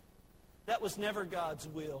hat. That was never God's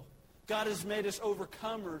will. God has made us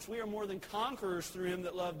overcomers. We are more than conquerors through Him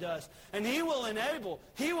that loved us. And He will enable.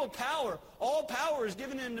 He will power. All power is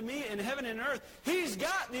given unto me in heaven and earth. He's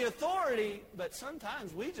got the authority, but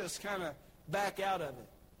sometimes we just kind of back out of it.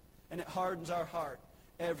 And it hardens our heart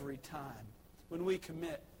every time when we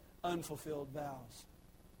commit unfulfilled vows.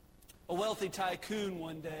 A wealthy tycoon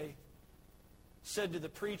one day said to the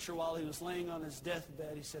preacher while he was laying on his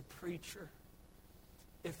deathbed, he said, Preacher,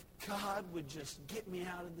 if God would just get me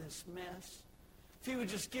out of this mess, if He would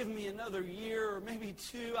just give me another year or maybe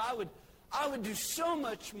two, I would do so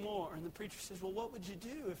much more. And the preacher says, well, what would you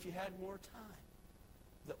do if you had more time?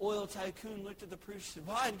 The oil tycoon looked at the preacher and said,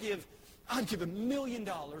 well, I'd give $1 million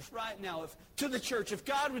right now to the church if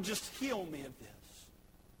God would just heal me of this.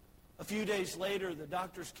 A few days later, the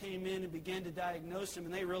doctors came in and began to diagnose him,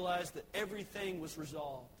 and they realized that everything was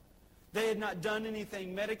resolved. They had not done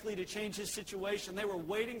anything medically to change his situation. They were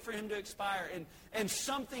waiting for him to expire, and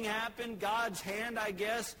something happened, God's hand, I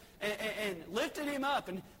guess, and lifted him up.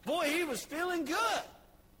 And boy, he was feeling good.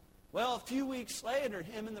 Well, a few weeks later,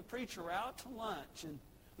 him and the preacher were out to lunch, and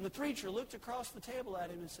the preacher looked across the table at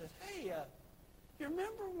him and said, hey, you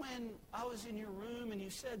remember when I was in your room and you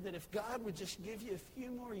said that if God would just give you a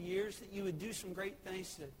few more years that you would do some great things? He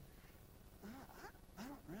said, I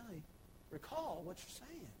don't really recall what you're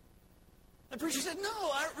saying. The preacher said, no,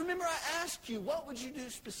 I remember I asked you, what would you do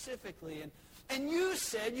specifically? And you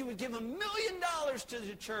said you would give $1 million to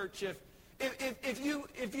the church if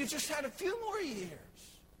you just had a few more years.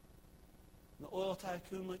 And the oil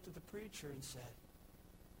tycoon looked at the preacher and said,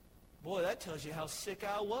 boy, that tells you how sick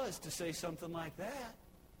I was to say something like that.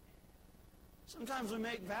 Sometimes we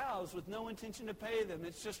make vows with no intention to pay them.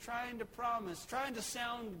 It's just trying to promise, trying to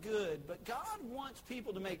sound good. But God wants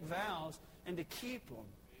people to make vows and to keep them.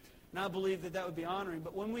 And I believe that would be honoring.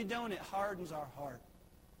 But when we don't, it hardens our heart.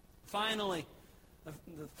 Finally, the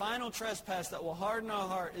final trespass that will harden our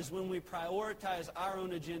heart is when we prioritize our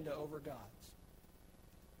own agenda over God's.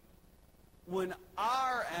 When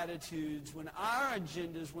our attitudes, when our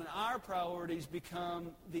agendas, when our priorities become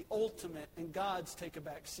the ultimate and God's take a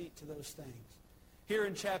back seat to those things. Here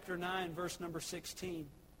in chapter 9, verse number 16,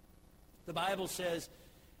 the Bible says,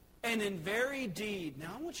 and in very deed,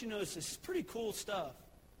 now I want you to notice this is pretty cool stuff.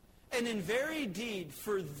 And in very deed,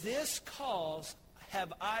 for this cause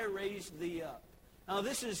have I raised thee up. Now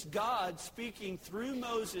this is God speaking through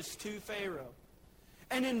Moses to Pharaoh.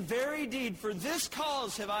 And in very deed, for this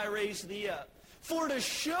cause have I raised thee up, for to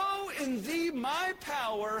show in thee my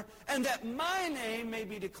power, and that my name may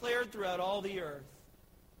be declared throughout all the earth.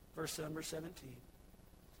 Verse number 17.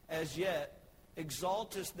 As yet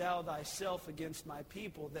exaltest thou thyself against my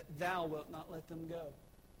people, that thou wilt not let them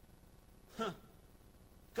go.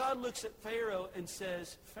 God looks at Pharaoh and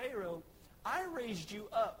says, Pharaoh, I raised you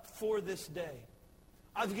up for this day.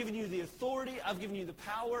 I've given you the authority. I've given you the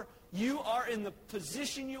power. You are in the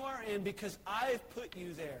position you are in because I've put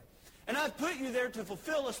you there. And I've put you there to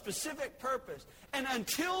fulfill a specific purpose. And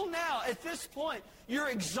until now, at this point, you're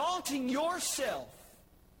exalting yourself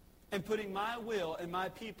and putting my will and my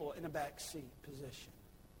people in a backseat position.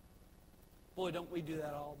 Boy, don't we do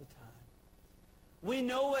that all the time. We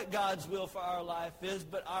know what God's will for our life is,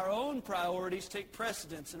 but our own priorities take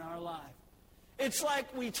precedence in our life. It's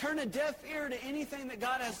like we turn a deaf ear to anything that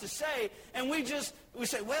God has to say, and we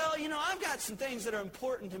say, well, I've got some things that are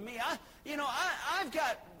important to me. I've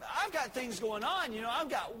got things going on. I've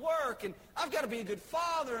got work, and I've got to be a good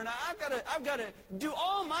father, and I've got to do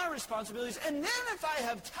all my responsibilities. And then if I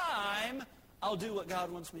have time, I'll do what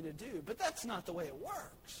God wants me to do. But that's not the way it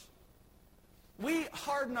works. We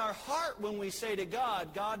harden our heart when we say to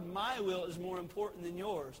God, God, my will is more important than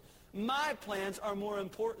yours. My plans are more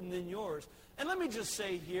important than yours. And let me just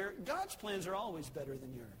say here, God's plans are always better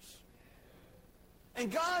than yours.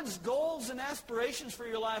 And God's goals and aspirations for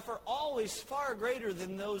your life are always far greater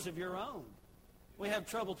than those of your own. We have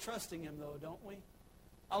trouble trusting Him, though, don't we?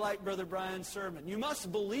 I like Brother Brian's sermon. You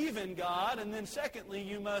must believe in God, and then secondly,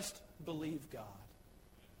 you must believe God.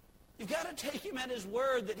 You've got to take Him at His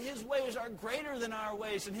word that His ways are greater than our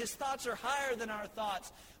ways and His thoughts are higher than our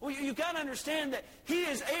thoughts. Well, you've got to understand that He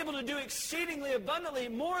is able to do exceedingly abundantly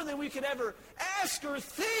more than we could ever ask or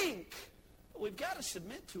think. But we've got to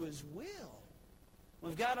submit to His will.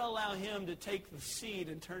 We've got to allow Him to take the seed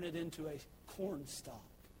and turn it into a corn stalk.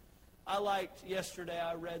 Yesterday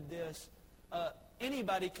I read this.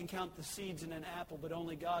 Anybody can count the seeds in an apple, but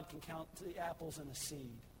only God can count the apples in a seed.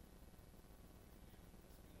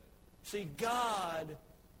 See, God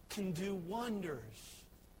can do wonders.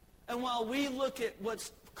 And while we look at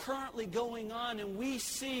what's currently going on and we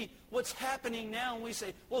see what's happening now and we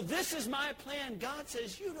say, well, this is my plan, God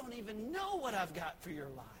says, you don't even know what I've got for your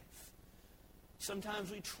life.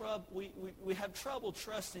 Sometimes we have trouble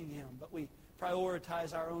trusting Him, but we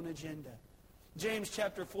prioritize our own agenda. James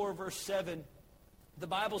chapter 4, verse 7, the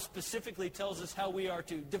Bible specifically tells us how we are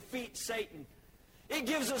to defeat Satan. It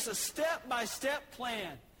gives us a step-by-step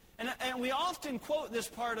plan. And we often quote this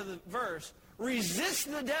part of the verse,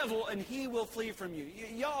 resist the devil and he will flee from you.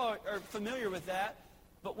 Y'all are familiar with that,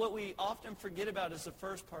 but what we often forget about is the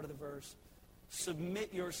first part of the verse.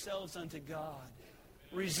 Submit yourselves unto God.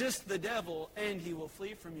 Resist the devil and he will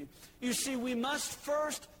flee from you. You see, we must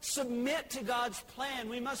first submit to God's plan.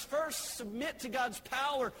 We must first submit to God's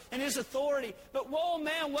power and His authority. But whoa,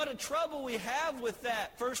 man, what a trouble we have with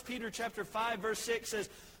that. 1 Peter chapter 5, verse 6 says,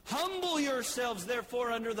 humble yourselves,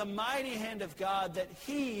 therefore, under the mighty hand of God, that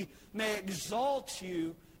He may exalt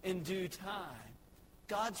you in due time.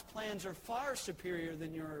 God's plans are far superior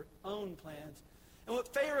than your own plans. And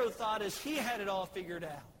what Pharaoh thought is he had it all figured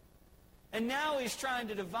out. And now he's trying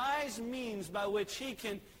to devise means by which he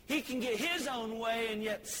can get his own way and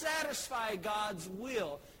yet satisfy God's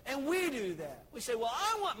will. And we do that. We say, well,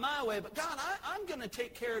 I want my way, but God, I'm going to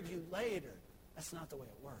take care of you later. That's not the way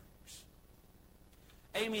it works.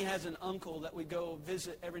 Amy has an uncle that we go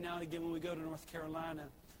visit every now and again when we go to North Carolina.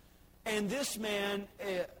 And this man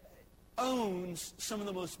owns some of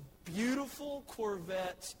the most beautiful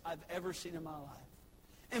Corvettes I've ever seen in my life.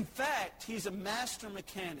 In fact, he's a master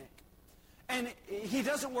mechanic. And he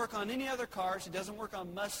doesn't work on any other cars. He doesn't work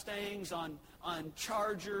on Mustangs, on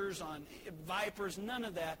Chargers, on Vipers, none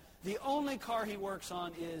of that. The only car he works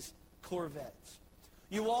on is Corvettes.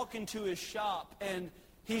 You walk into his shop, and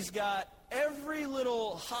he's got every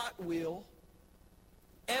little Hot Wheel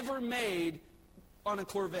ever made on a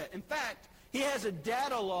Corvette. In fact, he has a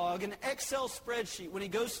data log, an Excel spreadsheet. When he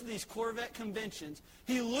goes to these Corvette conventions,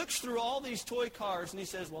 he looks through all these toy cars, and he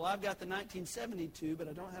says, well, I've got the 1972, but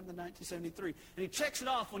I don't have the 1973. And he checks it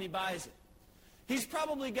off when he buys it. He's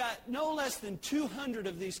probably got no less than 200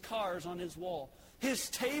 of these cars on his wall. His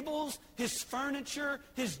tables, his furniture,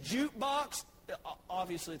 his jukebox,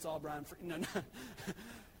 obviously it's all Brian. No.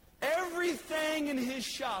 Everything in his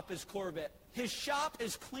shop is Corvette. His shop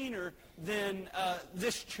is cleaner than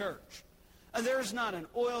this church. There's not an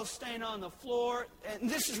oil stain on the floor. And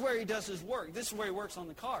this is where he does his work. This is where he works on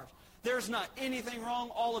the cars. There's not anything wrong.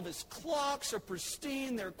 All of his clocks are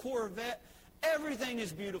pristine. They're Corvette. Everything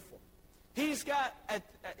is beautiful. He's got,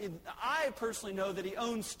 I personally know that he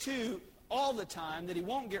owns two all the time that he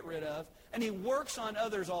won't get rid of. And he works on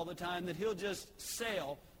others all the time that he'll just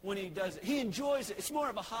sell when he does it. He enjoys it. It's more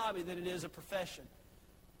of a hobby than it is a profession.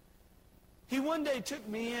 He one day took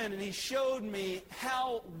me in and he showed me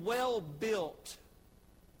how well built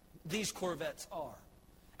these Corvettes are.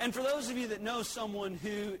 And for those of you that know someone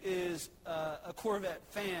who is a Corvette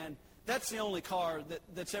fan, that's the only car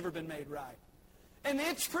that's ever been made right. And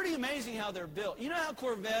it's pretty amazing how they're built. You know how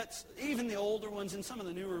Corvettes, even the older ones and some of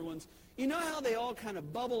the newer ones, you know how they all kind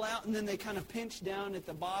of bubble out and then they kind of pinch down at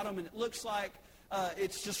the bottom and it looks like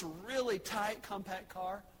it's just a really tight, compact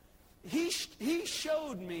car? He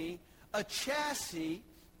showed me a chassis,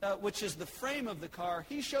 which is the frame of the car.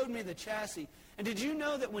 He showed me the chassis. And did you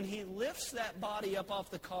know that when he lifts that body up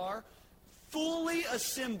off the car, fully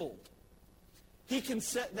assembled, he can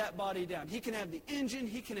set that body down. He can have the engine.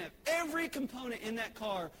 He can have every component in that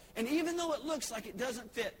car. And even though it looks like it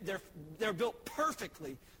doesn't fit, they're built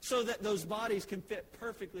perfectly so that those bodies can fit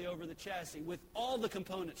perfectly over the chassis with all the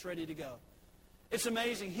components ready to go. It's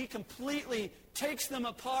amazing. He completely takes them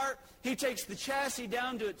apart. He takes the chassis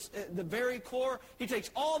down to the very core. He takes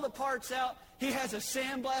all the parts out. He has a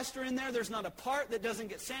sandblaster in there. There's not a part that doesn't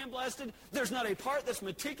get sandblasted. There's not a part that's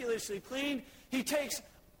meticulously cleaned. He takes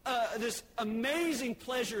this amazing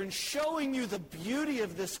pleasure in showing you the beauty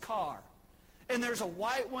of this car. And there's a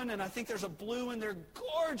white one, and I think there's a blue one. They're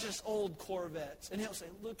gorgeous old Corvettes. And he'll say,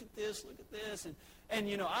 look at this, look at this. And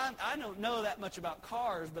you know, I don't know that much about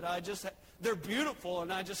cars, but they're beautiful,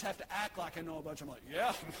 and I just have to act like I know a bunch. I'm like,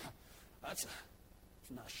 yeah, that's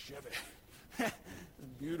a nice Chevy. It's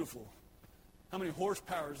beautiful. How many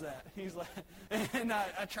horsepower is that? He's like, and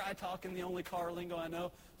I try talking the only car lingo I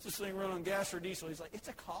know. It's this thing run on gas or diesel. He's like, it's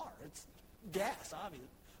a car. It's gas, obviously.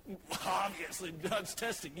 Obviously, God's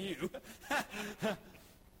testing you.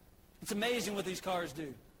 It's amazing what these cars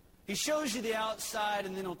do. He shows you the outside,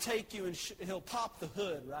 and then he'll take you and he'll pop the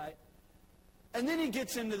hood, right? And then he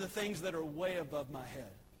gets into the things that are way above my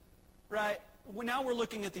head, right? Now we're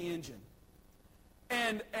looking at the engine.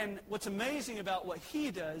 And what's amazing about what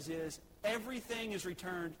he does is everything is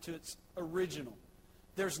returned to its original.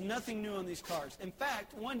 There's nothing new on these cars. In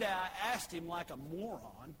fact, one day I asked him like a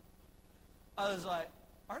moron. I was like,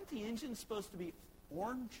 aren't the engines supposed to be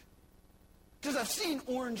orange? Because I've seen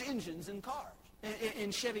orange engines in cars,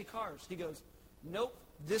 in Chevy cars. He goes, nope,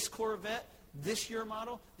 this Corvette, this year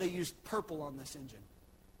model, they used purple on this engine.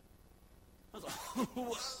 I was like,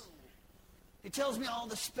 whoa. He tells me all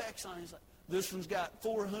the specs on it. He's like, this one's got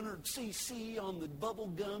 400 cc on the bubble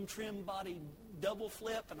gum trim body double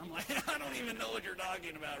flip. And I'm like, I don't even know what you're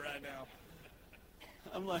talking about right now.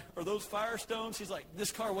 I'm like, are those Firestones? He's like,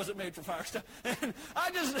 this car wasn't made for Firestone. And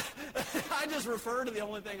I just refer to the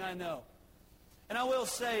only thing I know. And I will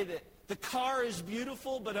say that the car is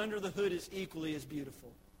beautiful, but under the hood is equally as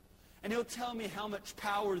beautiful. And he'll tell me how much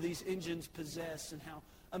power these engines possess and how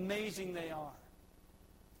amazing they are.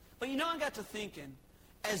 But you know, I got to thinking,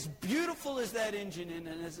 as beautiful as that engine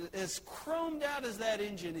is and as chromed out as that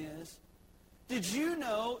engine is, did you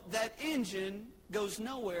know that engine goes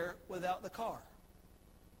nowhere without the car?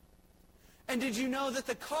 And did you know that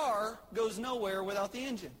the car goes nowhere without the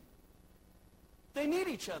engine? They need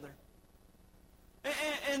each other.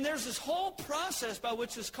 And there's this whole process by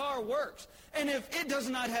which this car works. And if it does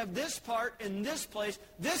not have this part in this place,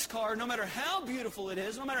 this car, no matter how beautiful it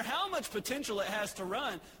is, no matter how much potential it has to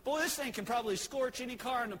run, boy, this thing can probably scorch any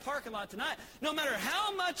car in the parking lot tonight. No matter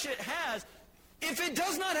how much it has, if it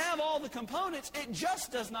does not have all the components, it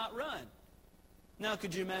just does not run. Now,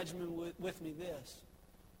 could you imagine with me this?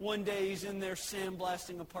 One day he's in there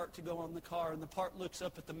sandblasting a part to go on the car, and the part looks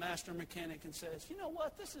up at the master mechanic and says, you know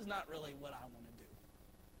what, this is not really what I want to do.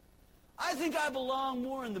 I think I belong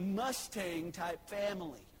more in the Mustang type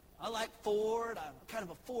family. I like Ford. I'm kind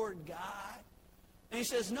of a Ford guy. And he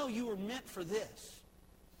says, no, you were meant for this.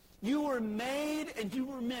 You were made and you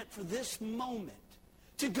were meant for this moment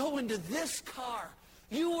to go into this car.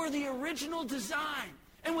 You were the original design.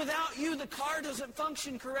 And without you, the car doesn't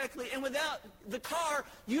function correctly. And without the car,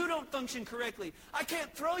 you don't function correctly. I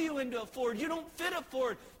can't throw you into a Ford. You don't fit a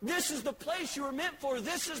Ford. This is the place you were meant for.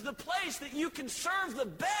 This is the place that you can serve the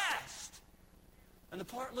best. And the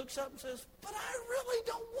part looks up and says, but I really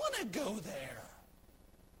don't want to go there.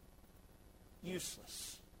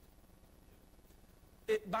 Useless.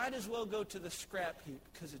 It might as well go to the scrap heap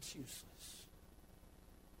because it's useless.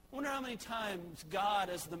 I wonder how many times God,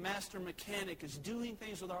 as the master mechanic, is doing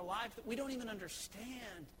things with our life that we don't even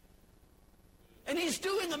understand. And he's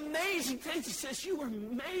doing amazing things. He says, you were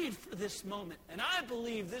made for this moment. And I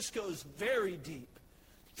believe this goes very deep.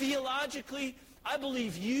 Theologically, I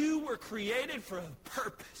believe you were created for a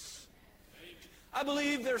purpose. I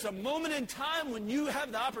believe there's a moment in time when you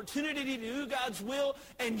have the opportunity to do God's will,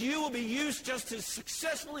 and you will be used just as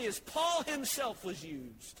successfully as Paul himself was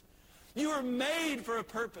used. You were made for a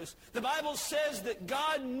purpose. The Bible says that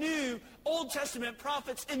God knew Old Testament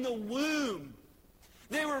prophets in the womb.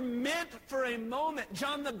 They were meant for a moment.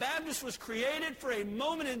 John the Baptist was created for a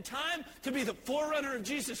moment in time to be the forerunner of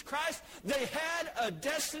Jesus Christ. They had a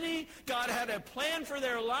destiny. God had a plan for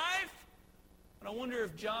their life. But I wonder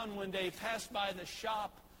if John one day passed by the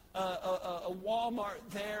shop, a Walmart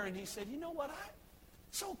there, and he said, you know what,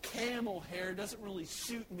 so camel hair doesn't really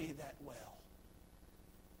suit me that well.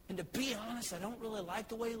 And to be honest, I don't really like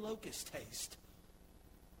the way locusts taste.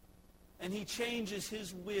 And he changes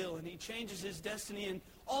his will, and he changes his destiny, and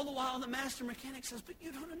all the while the master mechanic says, but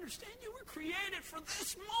you don't understand, you were created for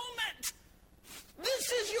this moment.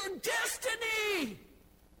 This is your destiny.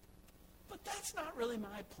 But that's not really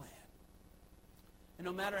my plan. And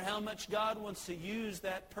no matter how much God wants to use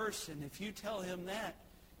that person, if you tell him that,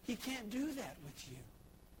 he can't do that with you.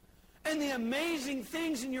 And the amazing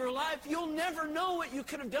things in your life, you'll never know what you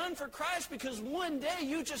could have done for Christ because one day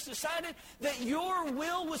you just decided that your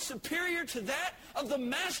will was superior to that of the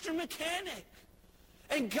master mechanic.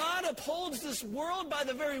 And God upholds this world by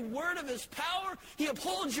the very word of his power. He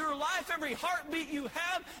upholds your life, every heartbeat you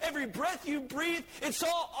have, every breath you breathe. It's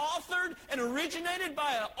all authored and originated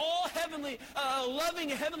by an all-heavenly, loving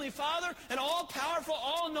Heavenly Father, an all-powerful,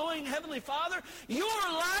 all-knowing Heavenly Father. Your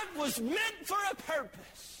life was meant for a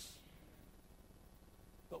purpose.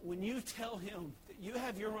 But when you tell him that you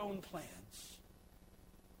have your own plans,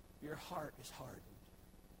 your heart is hardened.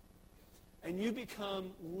 And you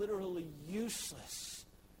become literally useless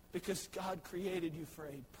because God created you for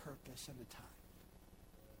a purpose and a time.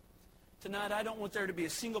 Tonight, I don't want there to be a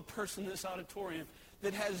single person in this auditorium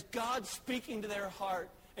that has God speaking to their heart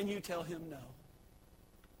and you tell him no.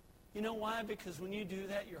 You know why? Because when you do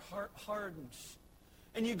that, your heart hardens.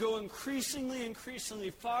 And you go increasingly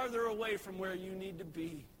farther away from where you need to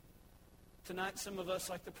be. Tonight, some of us,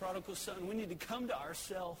 like the prodigal son, we need to come to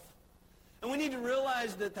ourselves. And we need to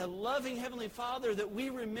realize that the loving Heavenly Father that we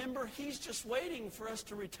remember, he's just waiting for us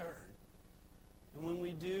to return. And when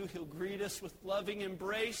we do, he'll greet us with loving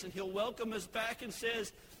embrace, and he'll welcome us back and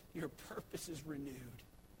says, your purpose is renewed.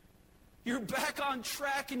 You're back on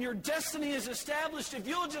track, and your destiny is established. If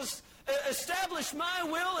you'll just establish my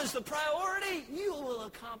will as the priority, you will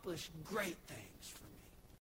accomplish great things.